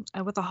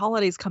with the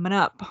holidays coming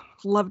up,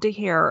 love to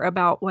hear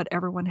about what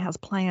everyone has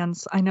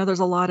plans. I know there's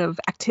a lot of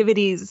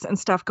activities and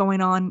stuff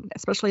going on,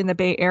 especially in the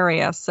Bay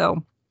Area,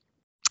 so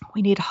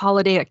we need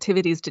holiday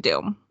activities to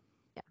do.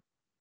 Yeah.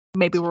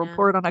 Maybe we'll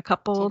report on a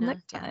couple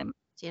next time.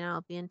 Tina,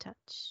 I'll be in touch.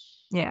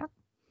 Yeah.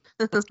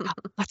 Let's go.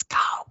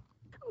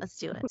 Let's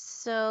do it.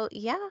 So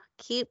yeah,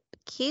 keep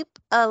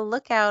a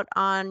lookout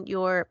on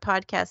your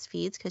podcast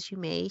feeds because you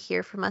may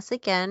hear from us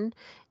again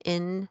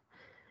in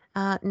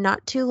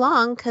not too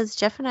long, because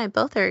Jeff and I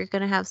both are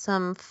going to have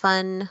some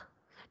fun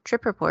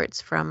trip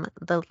reports from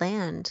the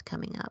land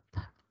coming up.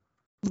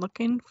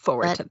 Looking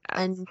forward to that.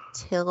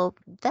 Until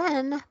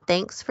then,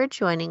 thanks for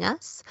joining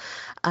us,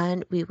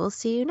 and we will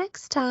see you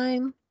next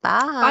time. Bye.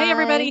 Bye,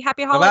 everybody.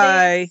 Happy holidays.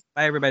 Bye-bye.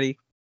 Bye, everybody.